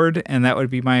board, and that would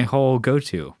be my whole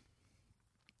go-to.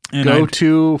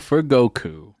 Go-to for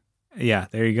Goku. Yeah,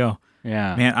 there you go.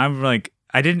 Yeah, man, I'm like,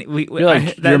 I didn't.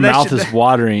 Your mouth is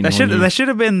watering. That should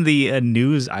have been the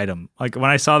news item. Like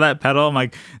when I saw that pedal, I'm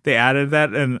like, they added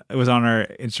that, and it was on our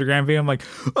Instagram video. I'm like,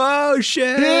 oh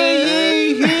shit! Hey.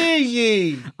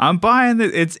 I'm buying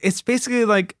it. It's basically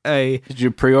like a. Did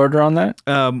you pre-order on that?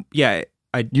 Yeah.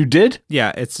 You did?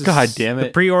 Yeah, it's God damn it. The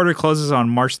pre-order closes on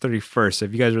March 31st. So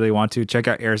if you guys really want to, check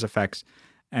out Airs Effects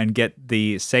and get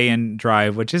the Saiyan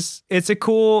drive, which is it's a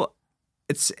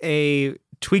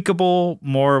tweakable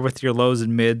more with your lows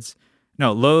and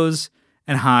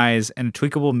highs and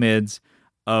tweakable mids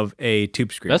of a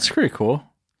tube screamer. That's pretty cool.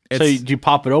 So do you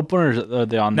pop it open or are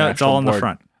they on the No, it's all on board? the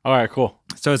front. All right, cool.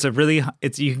 So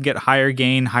you can get higher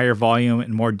gain, higher volume,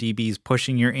 and more dBs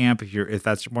pushing your amp if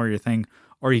that's more your thing.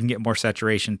 Or you can get more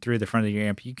saturation through the front of your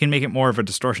amp. You can make it more of a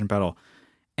distortion pedal.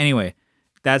 Anyway,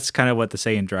 that's kind of what the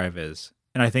Saiyan Drive is.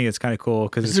 And I think it's kind of cool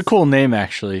because it's a cool name,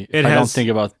 actually. I don't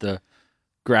think about the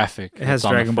graphic. It has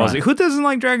Dragon Ball Z. Who doesn't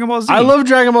like Dragon Ball Z? I love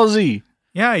Dragon Ball Z.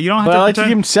 Yeah, you don't have but I like to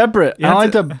keep them separate. I don't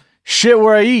like to shit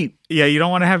where I eat. Yeah, you don't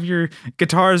want to have your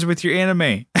guitars with your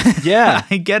anime. Yeah.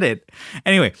 I get it.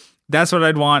 Anyway, that's what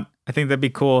I'd want. I think that'd be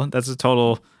cool. That's a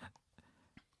total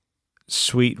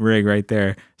sweet rig right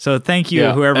there. So thank you,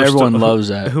 everyone loves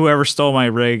that. Whoever stole my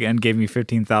rig and gave me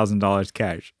 $15,000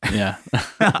 cash. Yeah,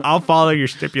 I'll follow your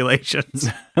stipulations.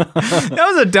 That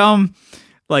was a dumb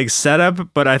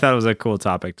setup, but I thought it was a cool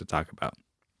topic to talk about.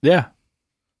 Yeah.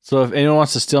 So if anyone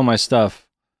wants to steal my stuff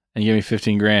and give me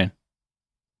 $15,000,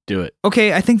 do it.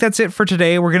 Okay, I think that's it for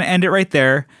today. We're gonna end it right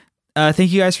there.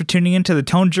 Thank you guys for tuning in to the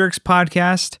Tone Jerks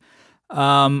podcast.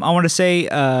 I want to say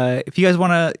if you guys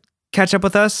want to catch up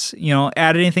with us,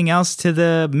 add anything else to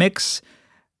the mix,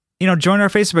 join our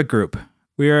Facebook group.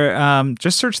 We are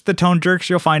just search the Tone Jerks,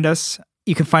 you'll find us.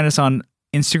 You can find us on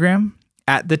Instagram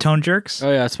at the Tone Jerks. Oh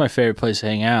yeah, that's my favorite place to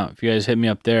hang out. If you guys hit me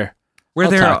up there,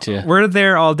 I'll talk to you. We're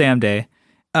there all damn day.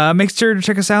 Make sure to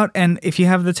check us out, and if you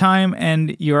have the time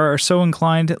and you are so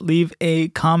inclined, leave a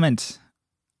comment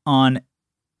on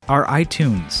our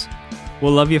iTunes.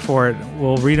 We'll love you for it.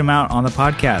 We'll read them out on the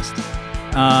podcast.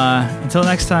 Until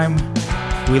next time,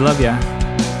 we love ya.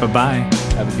 Bye-bye.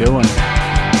 Have a good one.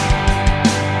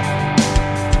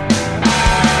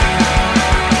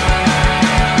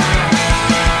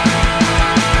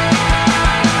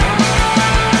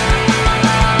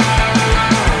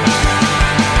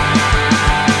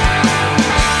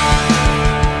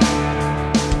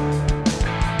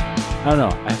 I don't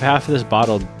know. I have half of this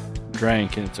bottle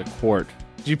drank, and it's a quart.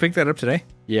 Did you pick that up today?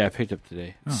 Yeah, I picked up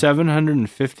today.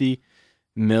 750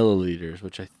 milliliters,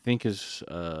 which I think is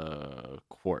a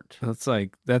quart.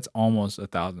 That's almost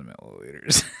 1,000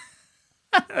 milliliters.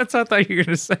 That's what I thought you were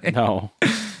going to say. No.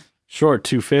 Short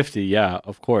 250, yeah,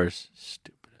 of course.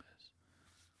 Stupid ass.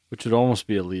 Which would almost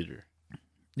be a liter.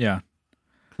 Yeah.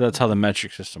 That's how the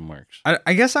metric system works.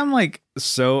 I guess I'm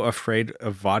so afraid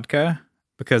of vodka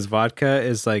because vodka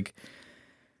is I'm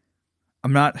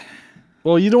not...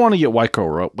 Well, you don't want to get white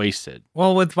girl wasted.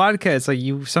 Well, with vodka, it's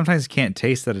you sometimes can't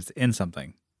taste that it's in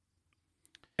something.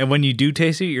 And when you do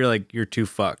taste it, you're too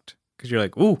fucked. Because you're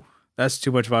ooh, that's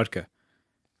too much vodka.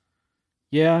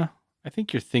 Yeah, I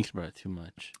think you're thinking about it too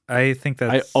much. I think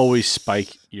that I always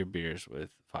spike your beers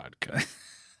with vodka.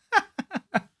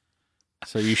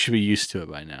 So you should be used to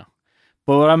it by now.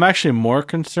 But what I'm actually more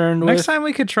concerned with... Next time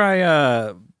we could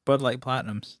try Bud Light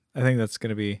Platinums. I think that's going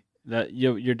to be... That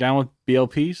you're down with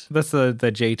BLPs? That's the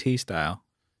JT style.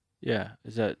 Yeah.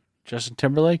 Is that Justin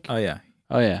Timberlake? Oh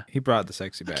yeah, He brought the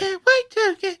sexy back. can't wait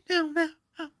to get down now.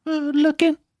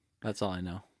 Looking. That's all I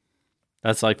know.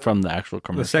 That's like from the actual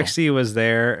commercial. The sexy was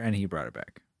there, and he brought it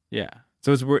back. Yeah.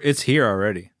 So it's here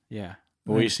already. Yeah.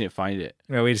 But we just need to find it.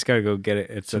 Yeah, we just gotta go get it.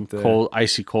 It's Some at the, cold,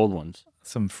 icy cold ones.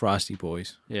 some Frosty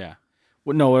Boys. Yeah.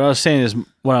 Well, no, what I was saying is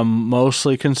what I'm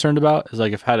mostly concerned about is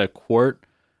like I've had a quart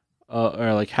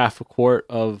or like half a quart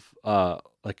of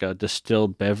like a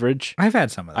distilled beverage. I've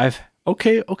had some of that.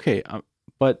 Okay.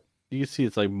 But you can see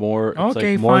it's like more. It's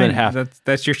Okay, like more fine. than half.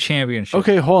 That's your championship.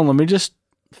 Okay, hold on. Let me just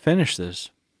finish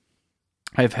this.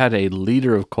 I've had a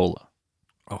liter of cola.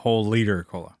 A whole liter of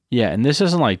cola. Yeah, and this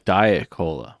isn't like diet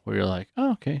cola where you're like,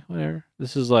 oh, okay, whatever.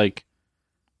 This is like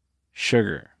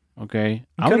sugar. Okay,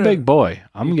 I'm a big boy.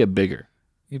 I'm gonna get bigger.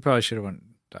 You probably should have went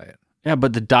diet. Yeah,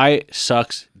 but the diet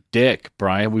sucks dick,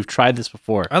 Brian. We've tried this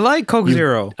before. I like Coke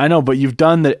Zero. I know, but you've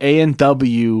done the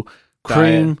A&W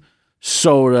cream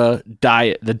soda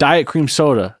diet. The diet cream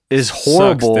soda is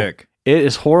horrible. Sucks dick. It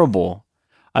is horrible.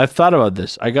 I've thought about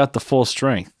this. I got the full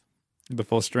strength. The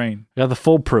full strain. I got the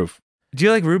full proof. Do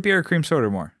you like root beer or cream soda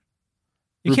more?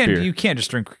 You Root beer. You can't just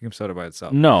drink cream soda by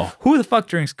itself. No. Who the fuck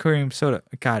drinks cream soda?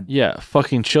 God. Yeah,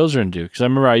 fucking children do. Because I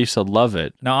remember I used to love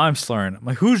it. No, I'm slurring. I'm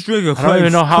like, who's drinking? I don't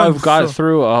even know how cream I've got soda?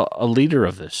 through a liter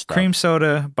of this stuff. Cream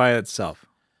soda by itself.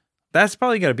 That's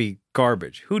probably got to be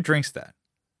garbage. Who drinks that?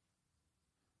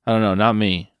 I don't know. Not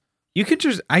me. You could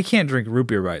just. I can't drink root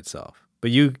beer by itself, but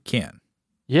you can.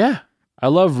 Yeah. I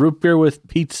love root beer with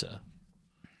pizza.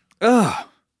 Ugh.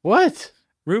 What?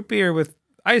 Root beer with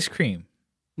ice cream.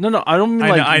 No. I don't mean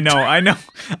like. I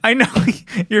know.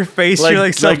 Your face. Like, You're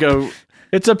like,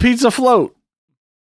 it's a pizza float.